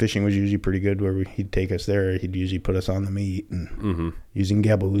 And fishing was usually pretty good where he'd take us there. He'd usually put us on the meat and using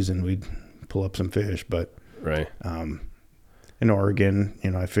gebboos, and we'd pull up some fish. But right. In Oregon,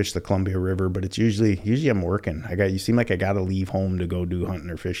 I fish the Columbia River, but it's usually I'm working. You seem like I got to leave home to go do hunting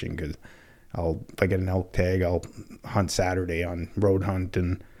or fishing, because if I get an elk tag, I'll hunt Saturday on road hunt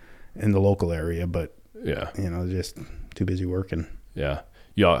and in the local area. But yeah, just too busy working. Yeah.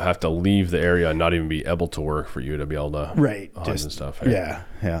 You'll have to leave the area and not even be able to work for you to be able to hunt and stuff. Hey?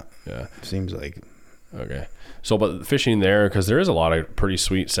 Yeah. Seems like. Okay. So, but fishing there, because there is a lot of pretty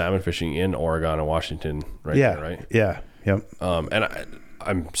sweet salmon fishing in Oregon and Washington there, right? Yeah. Yep. And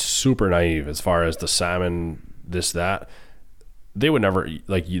I'm super naive as far as the salmon, that. They would never,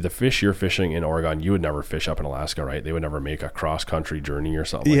 the fish you're fishing in Oregon, you would never fish up in Alaska, right? They would never make a cross-country journey or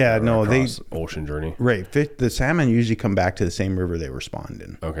something ocean journey. Right. The salmon usually come back to the same river they were spawned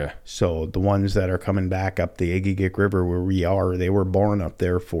in. Okay. So the ones that are coming back up the Egegik River where we are, they were born up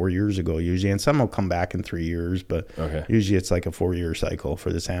there 4 years ago usually, and some will come back in 3 years, but usually it's like a 4-year cycle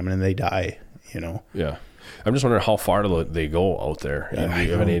for the salmon, and they die, Yeah. I'm just wondering how far do they go out there? Do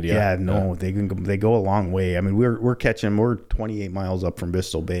you have any idea? Yeah, no, they go a long way. I mean, we're 28 miles up from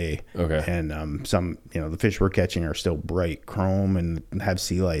Bristol Bay. Okay. And some, the fish we're catching are still bright chrome and have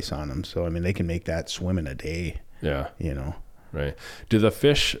sea lice on them. So I mean, they can make that swim in a day. Yeah. Right. Do the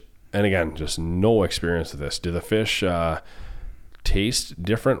fish, and again, just no experience with this, do the fish taste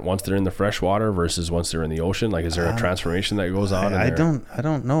different once they're in the fresh water versus once they're in the ocean? Like, is there a transformation that goes on? I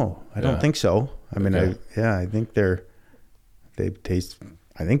don't know. I don't think so. I mean, I think they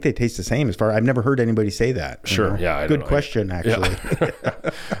taste the same as far. I've never heard anybody say that. Sure. Yeah. Good question, actually.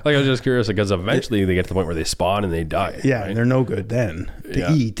 Yeah. I was just curious because eventually they get to the point where they spawn and they die. Yeah. Right? And they're no good then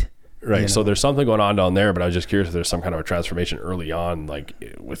to eat. Right. So there's something going on down there, but I was just curious if there's some kind of a transformation early on, like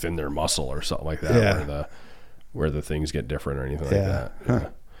within their muscle or something like that. Yeah. Where the things get different or anything like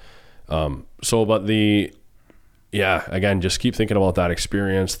that. Huh. So, but again, just keep thinking about that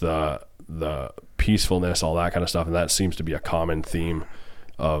experience, the peacefulness, all that kind of stuff. And that seems to be a common theme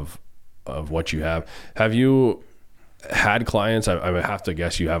of what you have. Have you had clients? I would have to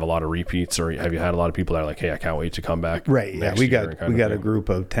guess you have a lot of repeats, or have you had a lot of people that are like, hey, I can't wait to come back? Right. Yeah. We got a group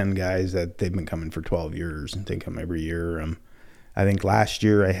of 10 guys that they've been coming for 12 years and they come every year. I think last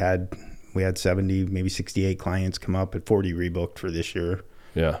year we had 70, maybe 68 clients come up, at 40 rebooked for this year.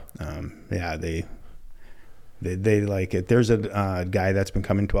 Yeah. They like it. There's a guy that's been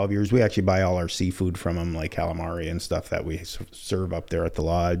coming 12 years. We actually buy all our seafood from him, like calamari and stuff that we serve up there at the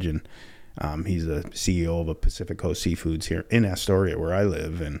lodge. And he's the CEO of a Pacific Coast Seafoods here in Astoria, where I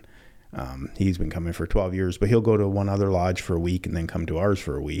live. And he's been coming for 12 years, but he'll go to one other lodge for a week and then come to ours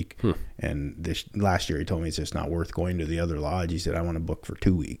for a week. And last year he told me it's just not worth going to the other lodge. He said, I want to book for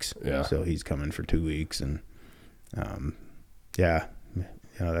 2 weeks. Yeah. So he's coming for 2 weeks. And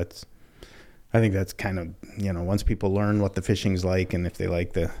I think that's kind of, once people learn what the fishing's like, and if they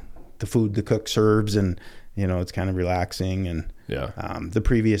like the food the cook serves, and, it's kind of relaxing. And the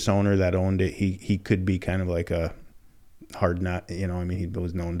previous owner that owned it, he could be kind of like a hard nut, he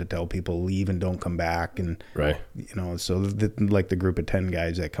was known to tell people leave and don't come back. And, so like the group of 10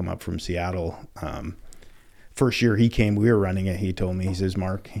 guys that come up from Seattle, first year he came, we were running it. He told me, he says,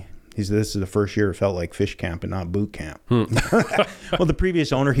 Mark, this is the first year it felt like fish camp and not boot camp. Well, the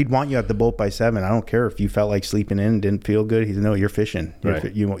previous owner, he'd want you at the boat by 7. I don't care if you felt like sleeping in and didn't feel good. He said, no, you're fishing.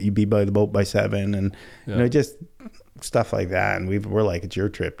 You be by the boat by 7. And, just stuff like that. And we're like, it's your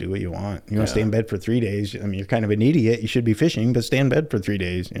trip. Do what you want. You want to stay in bed for 3 days. I mean, you're kind of an idiot. You should be fishing, but stay in bed for 3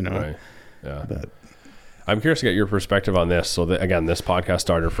 days, Right. Yeah. But I'm curious to get your perspective on this. So again, this podcast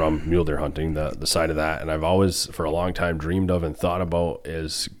started from mule deer hunting, the side of that. And I've always, for a long time, dreamed of and thought about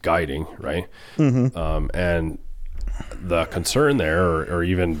is guiding, right? Mm-hmm. And the concern there, or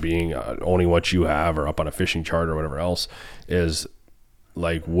even being owning what you have or up on a fishing chart or whatever else, is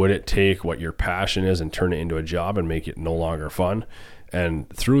like, would it take what your passion is and turn it into a job and make it no longer fun? And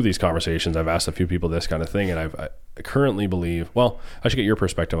through these conversations, I've asked a few people this kind of thing, and I currently believe, well, I should get your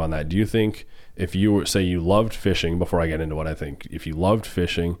perspective on that. Do you think if you say you loved fishing, before I get into what I think, if you loved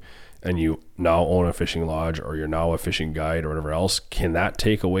fishing and you now own a fishing lodge, or you're now a fishing guide or whatever else, can that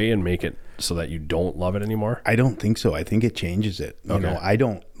take away and make it so that you don't love it anymore? I don't think so. I think it changes it. Okay. I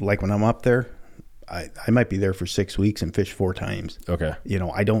don't, like when I'm up there, I might be there for 6 weeks and fish 4 times. Okay.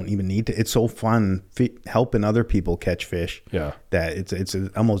 I don't even need to. It's so fun helping other people catch fish. Yeah. That it's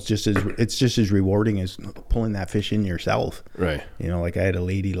almost just as rewarding as pulling that fish in yourself. Right. Like I had a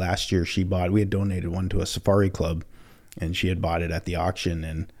lady last year, we had donated one to a safari club, and she had bought it at the auction,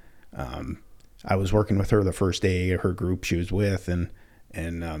 and I was working with her the first day, her group she was with, and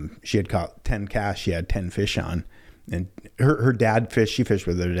she had caught 10 casts. She had 10 fish on, and her dad fished. She fished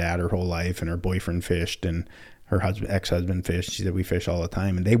with her dad her whole life, and her boyfriend fished, and her ex-husband fished. She said, we fish all the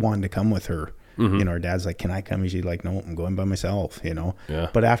time, and they wanted to come with her. You know, her dad's like, can I come? And she's like, no, I'm going by myself, you know.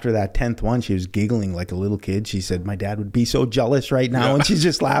 Yeah. But after that 10th one, she was giggling like a little kid. She said, my dad would be so jealous right now. And she's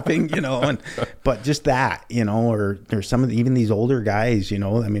just laughing, you know. And but just that, you know, or there's some of even these older guys, you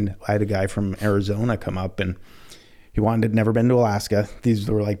know. I mean, I had a guy from Arizona come up, and he never been to Alaska. These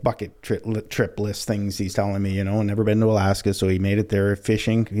were like bucket trip list things he's telling me, you know, and never been to Alaska. So he made it there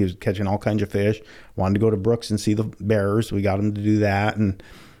fishing. He was catching all kinds of fish, wanted to go to Brooks and see the bears. We got him to do that. And,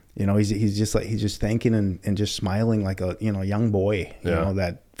 you know, he's just thinking and just smiling like a, you know, young boy, you know,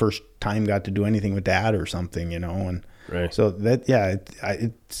 that first time got to do anything with dad or something, you know. And so that,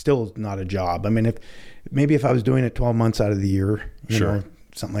 it's still not a job. I mean, if I was doing it 12 months out of the year, you know,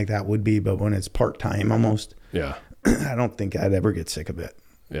 something like that would be, but when it's part-time almost, I don't think I'd ever get sick of it.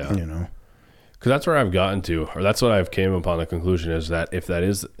 Yeah. You know, because that's where I've gotten to, or that's what I've came upon the conclusion is that if that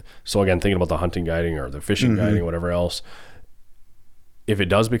is, so again, thinking about the hunting guiding or the fishing guiding, whatever else, if it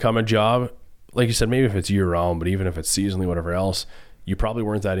does become a job, like you said, maybe if it's year round, but even if it's seasonally, whatever else, you probably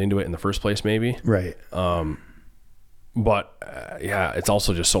weren't that into it in the first place, maybe. Right. But it's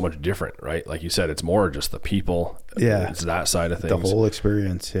also just so much different, right? Like you said, it's more just the people. Yeah. It's that side of things. The whole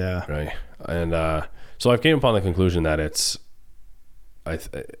experience. Yeah. Right. And, so I've came upon the conclusion that it's,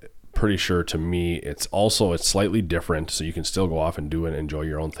 pretty sure to me, it's slightly different. So you can still go off and do it and enjoy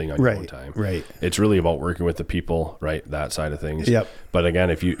your own thing on your own time. Right. It's really about working with the people, right? That side of things. Yep. But again,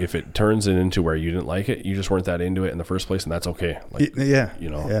 if it turns it into where you didn't like it, you just weren't that into it in the first place, and that's okay. Like,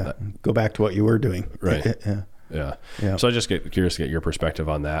 you know, go back to what you were doing. Right. Yeah. So I just get curious to get your perspective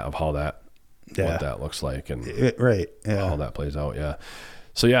on that, of how that, what that looks like and how that plays out. Yeah.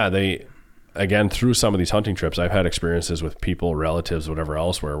 So again, through some of these hunting trips, I've had experiences with people, relatives, whatever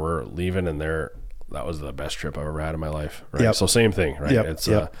else, where we're leaving and that was the best trip I've ever had in my life. Right. Yep. So same thing, right? Yep. It's,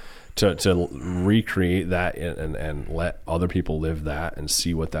 to recreate that and let other people live that and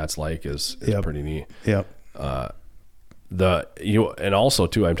see what that's like is pretty neat. Yep. And also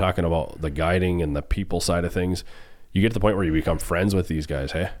too, I'm talking about the guiding and the people side of things. You get to the point where you become friends with these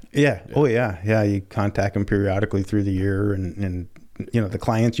guys, hey? Yeah. Oh yeah. You contact them periodically through the year and you know, the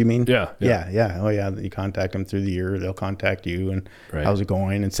clients, you mean? Yeah. Oh yeah. You contact them through the year. They'll contact you and how's it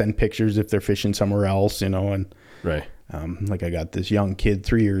going, and send pictures if they're fishing somewhere else, you know, and like I got this young kid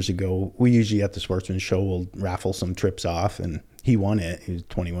 3 years ago. We usually at the Sportsman Show will raffle some trips off, and he won it. He was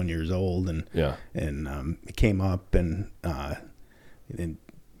 21 years old and he came up and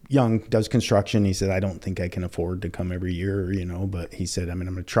young, does construction. He said, I don't think I can afford to come every year, you know, but he said, I mean,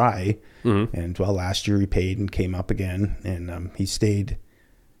 I'm going to try. And last year he paid and came up again, and he stayed,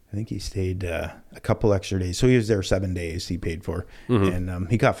 I think he stayed a couple extra days. So he was there 7 days he paid for, and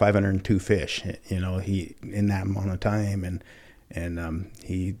he caught 502 fish, you know, in that amount of time. And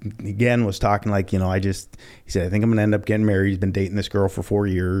he again was talking like, you know, he said, I think I'm going to end up getting married. He's been dating this girl for 4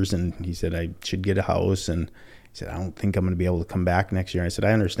 years, and he said, I should get a house. And he said, I don't think I'm going to be able to come back next year. And I said,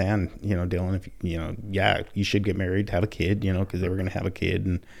 I understand, you know, Dylan, if you know, you should get married, have a kid, you know, because they were going to have a kid.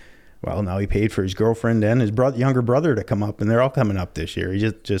 And well, now he paid for his girlfriend and his younger brother to come up, and they're all coming up this year.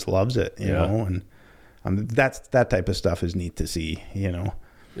 He just loves it, you know, and that type of stuff is neat to see, you know.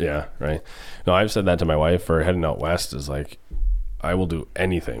 Yeah. Right. No, I've said that to my wife for heading out west, is like, I will do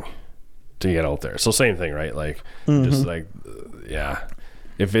anything to get out there. So same thing, right? Like, just like,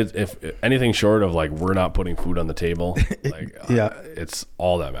 if anything short of like, we're not putting food on the table, like, it's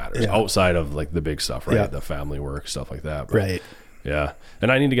all that matters outside of like the big stuff, right? The family work, stuff like that. But, yeah.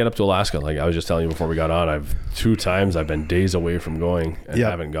 And I need to get up to Alaska. Like I was just telling you before we got on, 2 times I've been days away from going and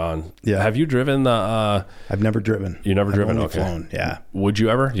haven't gone. Yeah. Have you driven the, I've never driven. You never driven? I've only flown. Yeah. Would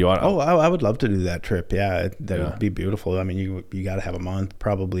you ever? Do you want? I would love to do that trip. Yeah. That would be beautiful. I mean, you got to have a month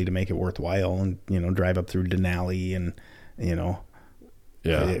probably to make it worthwhile, and, you know, drive up through Denali and, you know,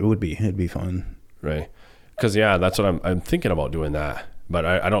 it'd be fun. Right. Cause that's what I'm thinking about doing that. But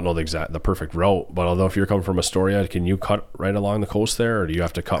I don't know the perfect route. But although if you're coming from Astoria, can you cut right along the coast there, or do you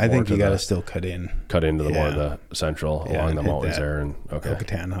have to cut? I think you got to still cut into the more of the central along the mountains there, and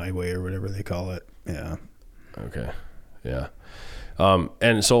Yucatan Highway or whatever they call it. Yeah. Okay. Yeah.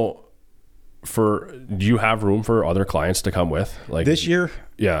 And so, do you have room for other clients to come with, like this year?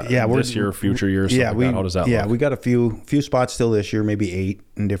 Yeah. This year, future years. Yeah. How does that look? Yeah, we got a few spots still this year, maybe 8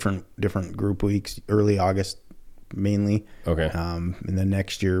 in different group weeks, early August. Mainly. Okay. And then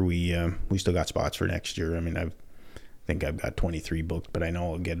next year we still got spots for next year. I mean, I think I've got 23 booked, but I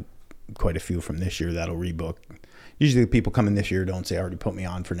know I'll get quite a few from this year that'll rebook. usually the people coming this year don't say, already put me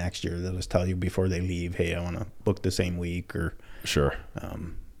on for next year. They'll just tell you before they leave, hey, I want to book the same week or. Sure.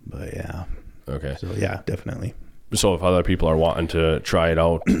 But yeah. Okay. So yeah, definitely. So if other people are wanting to try it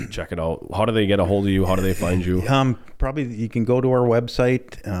out, check it out, how do they get a hold of you? How do they find you? Probably you can go to our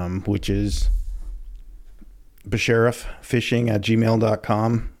website, which is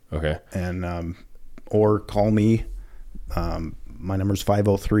basheriffishing@gmail.com. Okay. And, or call me. My number is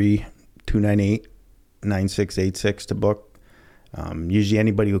 503-298-9686 to book. Usually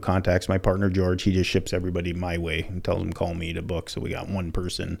anybody who contacts my partner, George, he just ships everybody my way and tells them call me to book. So we got one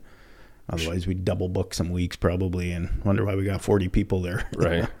person. Otherwise, we'd double book some weeks probably and wonder why we got 40 people there.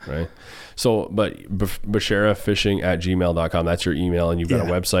 Right. So, but basheriffishing@gmail.com, that's your email, and you've got a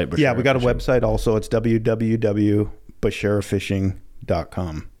website. Yeah, we got a website also. It's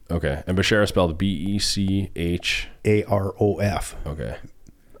www.basheriffishing.com. Okay. And Basheriff spelled BECHAROF. Okay.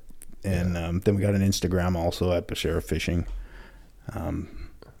 And then we got an Instagram also at Basheriff Fishing.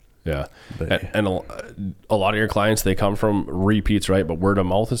 Yeah. And a lot of your clients, they come from repeats, right? But word of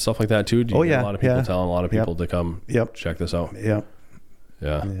mouth and stuff like that too? Do you get a lot of people telling a lot of people to come check this out? Yeah.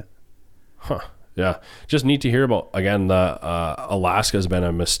 Huh. Yeah. Just neat to hear about. Again, Alaska's been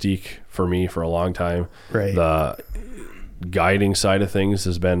a mystique for me for a long time. Right. The guiding side of things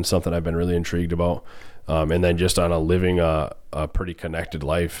has been something I've been really intrigued about. And then just on living a pretty connected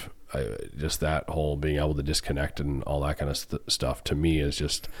life, just that whole being able to disconnect and all that kind of stuff to me is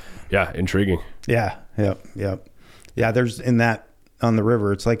just, intriguing. Yeah. There's in that on the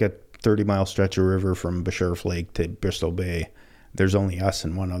river, it's like a 30-mile stretch of river from Basheriff Lake to Bristol Bay. There's only us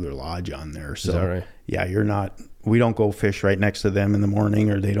and one other lodge on there. So is that right? Yeah, we don't go fish right next to them in the morning,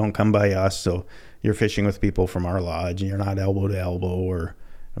 or they don't come by us. So you're fishing with people from our lodge and you're not elbow to elbow, or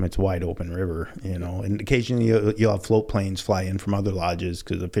it's a wide open river, and occasionally you'll have float planes fly in from other lodges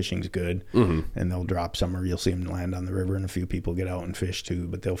because the fishing's good, and they'll drop some, or you'll see them land on the river, and a few people get out and fish too,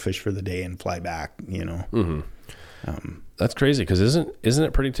 but they'll fish for the day and fly back, That's crazy, because isn't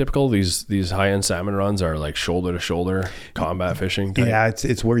it pretty typical these high-end salmon runs are like shoulder to shoulder combat fishing type? Yeah,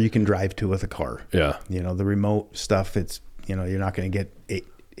 it's where you can drive to with a car. Yeah. The remote stuff, it's you're not going to get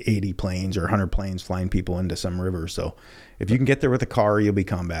 80 planes or 100 planes flying people into some river. So if you can get there with a car, you'll be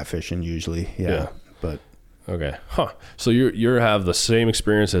combat fishing usually. Yeah. But okay. So you have the same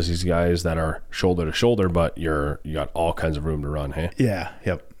experience as these guys that are shoulder to shoulder, but you got all kinds of room to run, hey? Yeah.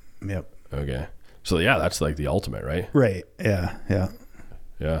 Yep. Okay. So that's like the ultimate, right? Right. Yeah.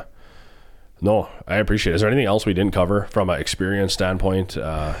 No, I appreciate it. Is there anything else we didn't cover from an experience standpoint?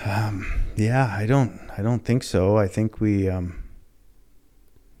 I don't think so. I think we, I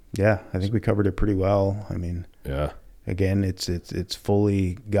think we covered it pretty well. Again, it's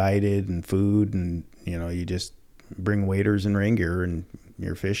fully guided and food, and you just bring waders and rain gear and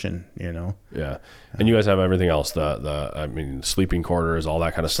you're fishing. Yeah, and you guys have everything else. The sleeping quarters, all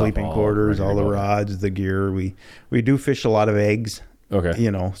that kind of stuff. Sleeping quarters, all the rods, the gear. We do fish a lot of eggs. Okay.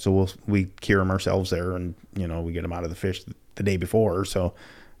 So we cure them ourselves there, and we get them out of the fish the day before,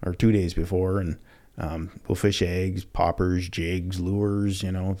 or 2 days before, and we'll fish eggs, poppers, jigs, lures.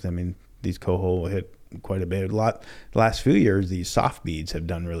 These coho hit quite a bit. The last few years, these soft beads have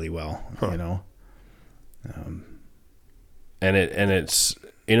done really well. And it's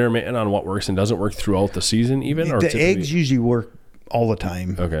intermittent on what works and doesn't work throughout the season, even. Or the eggs usually work all the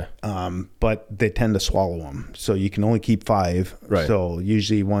time. Okay. But they tend to swallow them, so you can only keep 5. Right. So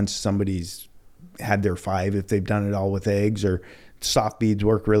usually once somebody's had their 5, if they've done it all with eggs, or soft beads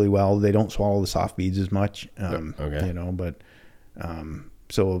work really well. They don't swallow the soft beads as much. Okay. But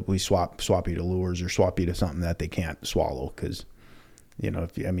so we swap you to lures, or swap you to something that they can't swallow, because you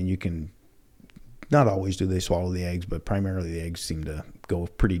can. Not always do they swallow the eggs, but primarily the eggs seem to go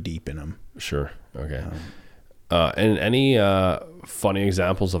pretty deep in them. Sure. Okay. And any funny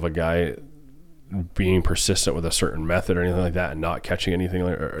examples of a guy being persistent with a certain method or anything like that and not catching anything?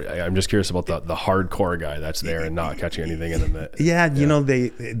 I'm just curious about the hardcore guy that's there and not catching anything.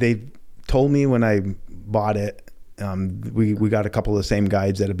 They told me when I bought it, we got a couple of the same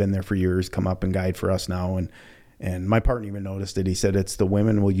guides that have been there for years come up and guide for us now, and my partner even noticed it. He said it's the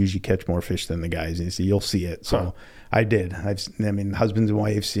women will usually catch more fish than the guys. And he said, you'll see it. So I did. Husbands and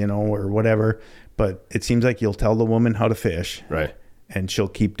wives, or whatever. But it seems like you'll tell the woman how to fish. Right. And she'll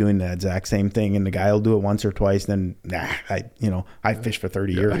keep doing the exact same thing. And the guy will do it once or twice. Then, I fished for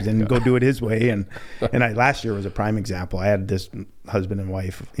 30 years and go do it his way. And last year was a prime example. I had this husband and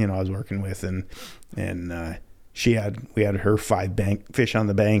wife, I was working with, and we had her 5 fish on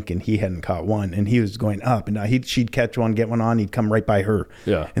the bank, and he hadn't caught one, and he was going up, and she'd catch one, get one on, he'd come right by her.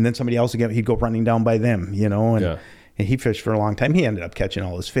 Yeah. And then somebody else he'd go running down by them, and he fished for a long time. He ended up catching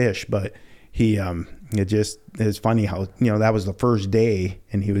all his fish, but it's funny how, that was the first day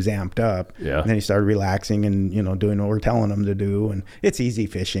and he was amped up. Yeah. And then he started relaxing and, doing what we're telling him to do. And it's easy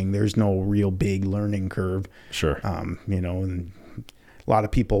fishing. There's no real big learning curve. Sure. And a lot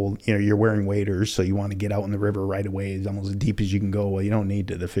of people, you're wearing waders, so you want to get out in the river right away, as almost as deep as you can go. Well, you don't need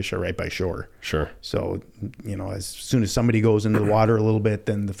to. The fish are right by shore. Sure. So, as soon as somebody goes into the water a little bit,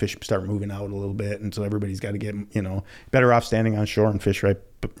 then the fish start moving out a little bit. And so everybody's got to get, better off standing on shore and fish right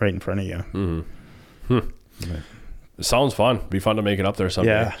in front of you. Mm-hmm. It sounds fun. Be fun to make it up there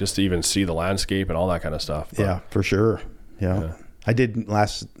someday, just to even see the landscape and all that kind of stuff. But, yeah, for sure. Yeah. I did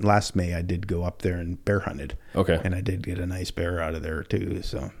last May. I did go up there and bear hunted. Okay. And I did get a nice bear out of there too.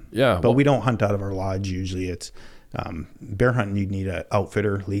 So yeah, but we don't hunt out of our lodge usually. It's bear hunting. You need an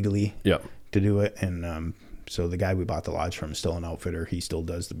outfitter legally. Yep. To do it, and so the guy we bought the lodge from is still an outfitter. He still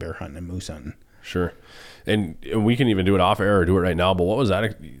does the bear hunting and moose hunting. Sure. And we can even do it off air or do it right now. But what was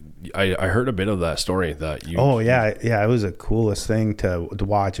that? I heard a bit of that story that you. Oh yeah, it was the coolest thing to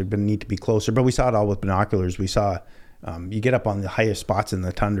watch. It'd been neat to be closer, but we saw it all with binoculars. We saw. You get up on the highest spots in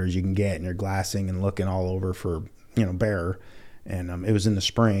the tundras you can get, and you're glassing and looking all over for bear. And it was in the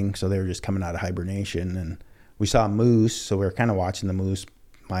spring, so they were just coming out of hibernation. And we saw moose, so we were kind of watching the moose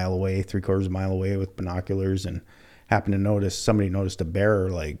mile away, 3/4 mile away with binoculars, and happened to notice somebody noticed a bear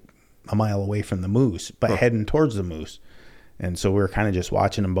like a mile away from the moose, but heading towards the moose. And so we were kind of just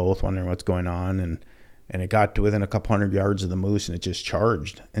watching them both, wondering what's going on. And it got to within a couple hundred yards of the moose, and it just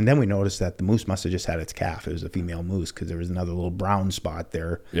charged. And then we noticed that the moose must have just had its calf. It was a female moose because there was another little brown spot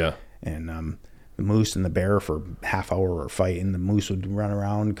there. Yeah. And the moose and the bear for half hour were fighting. The moose would run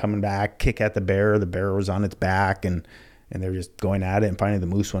around, coming back, kick at the bear. The bear was on its back, and they were just going at it. And finally the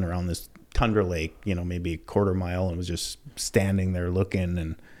moose went around this tundra lake, maybe a 1/4 mile, and was just standing there looking.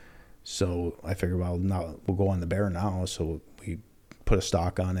 And so I figured, well, now we'll go on the bear now. So we put a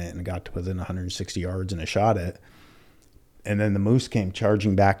stock on it and got to within 160 yards and I shot it. And then the moose came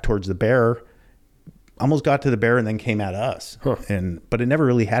charging back towards the bear, almost got to the bear and then came at us. But it never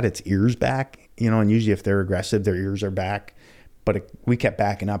really had its ears back, and usually if they're aggressive, their ears are back. But we kept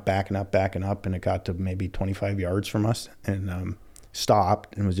backing up, and it got to maybe 25 yards from us and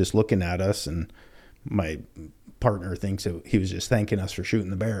stopped and was just looking at us. And my partner thinks that he was just thanking us for shooting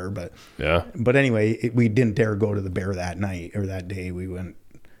the bear, but anyway, we didn't dare go to the bear that night or that day. We went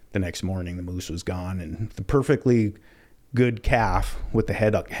the next morning. The moose was gone, and the perfectly good calf with the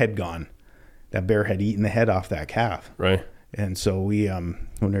head gone. That bear had eaten the head off that calf, right? And so we when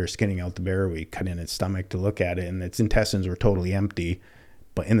we were skinning out the bear, we cut in its stomach to look at it, and its intestines were totally empty,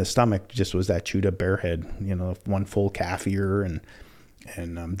 but in the stomach just was that chewed up bear head, one full calf ear.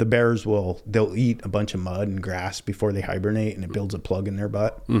 And the bears they'll eat a bunch of mud and grass before they hibernate, and it builds a plug in their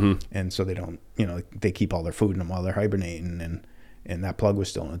butt. Mm-hmm. And so they don't, they keep all their food in them while they're hibernating, and that plug was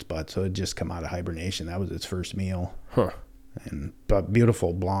still in its butt. So it just come out of hibernation. That was its first meal. But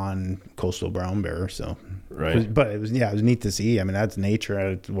beautiful blonde coastal brown bear. So, right. It was neat to see. I mean, that's nature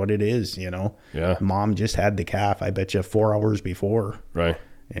at what it is, Yeah. Mom just had the calf, I bet you 4 hours before. Right.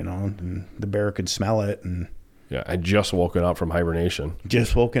 And the bear could smell it, and yeah, I just woken up from hibernation.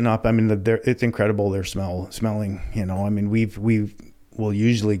 Just woken up. I mean, it's incredible. They're smelling. I mean, we'll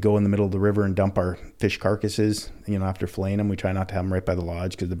usually go in the middle of the river and dump our fish carcasses. After filleting them, we try not to have them right by the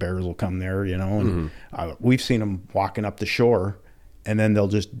lodge because the bears will come there. And we've seen them walking up the shore, and then they'll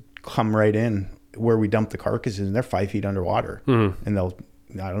just come right in where we dump the carcasses, and they're 5 feet underwater. Mm-hmm. And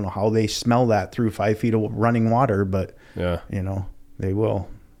I don't know how they smell that through 5 feet of running water, but they will.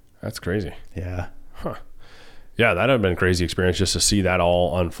 That's crazy. Yeah. Huh. Yeah, that'd have been a crazy experience just to see that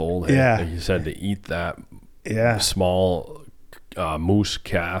all unfold. Yeah. Like you said, to eat that small moose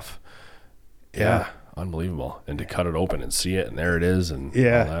calf. Yeah. Unbelievable. And to cut it open and see it, and there it is, and all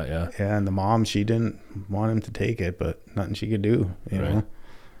that. Yeah. Yeah, and the mom, she didn't want him to take it, but nothing she could do, you know?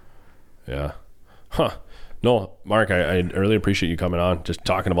 Yeah. Huh. No, Mark, I really appreciate you coming on, just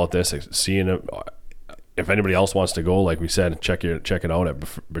talking about this, seeing it. If anybody else wants to go, like we said, check it out at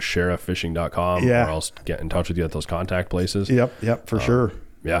basharafishing.com, or else get in touch with you at those contact places. Yep, for sure.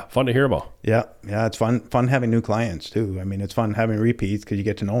 Yeah, fun to hear about. Yeah, it's fun having new clients too. I mean, it's fun having repeats because you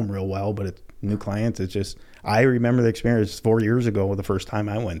get to know them real well, but it's new clients. It's just, I remember the experience 4 years ago, the first time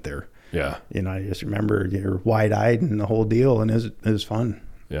I went there. Yeah. I just remember you're wide-eyed and the whole deal, and it was fun.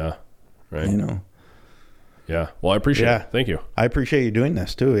 Yeah, right. Yeah. Well, I appreciate it. Thank you. I appreciate you doing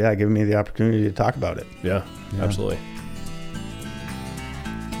this too. Yeah, giving me the opportunity to talk about it. Yeah, absolutely.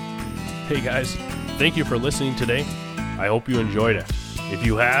 Hey guys, thank you for listening today. I hope you enjoyed it. If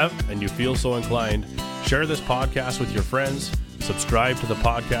you have and you feel so inclined, share this podcast with your friends, subscribe to the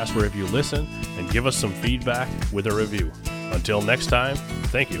podcast wherever you listen, and give us some feedback with a review. Until next time,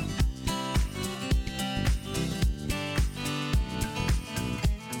 thank you.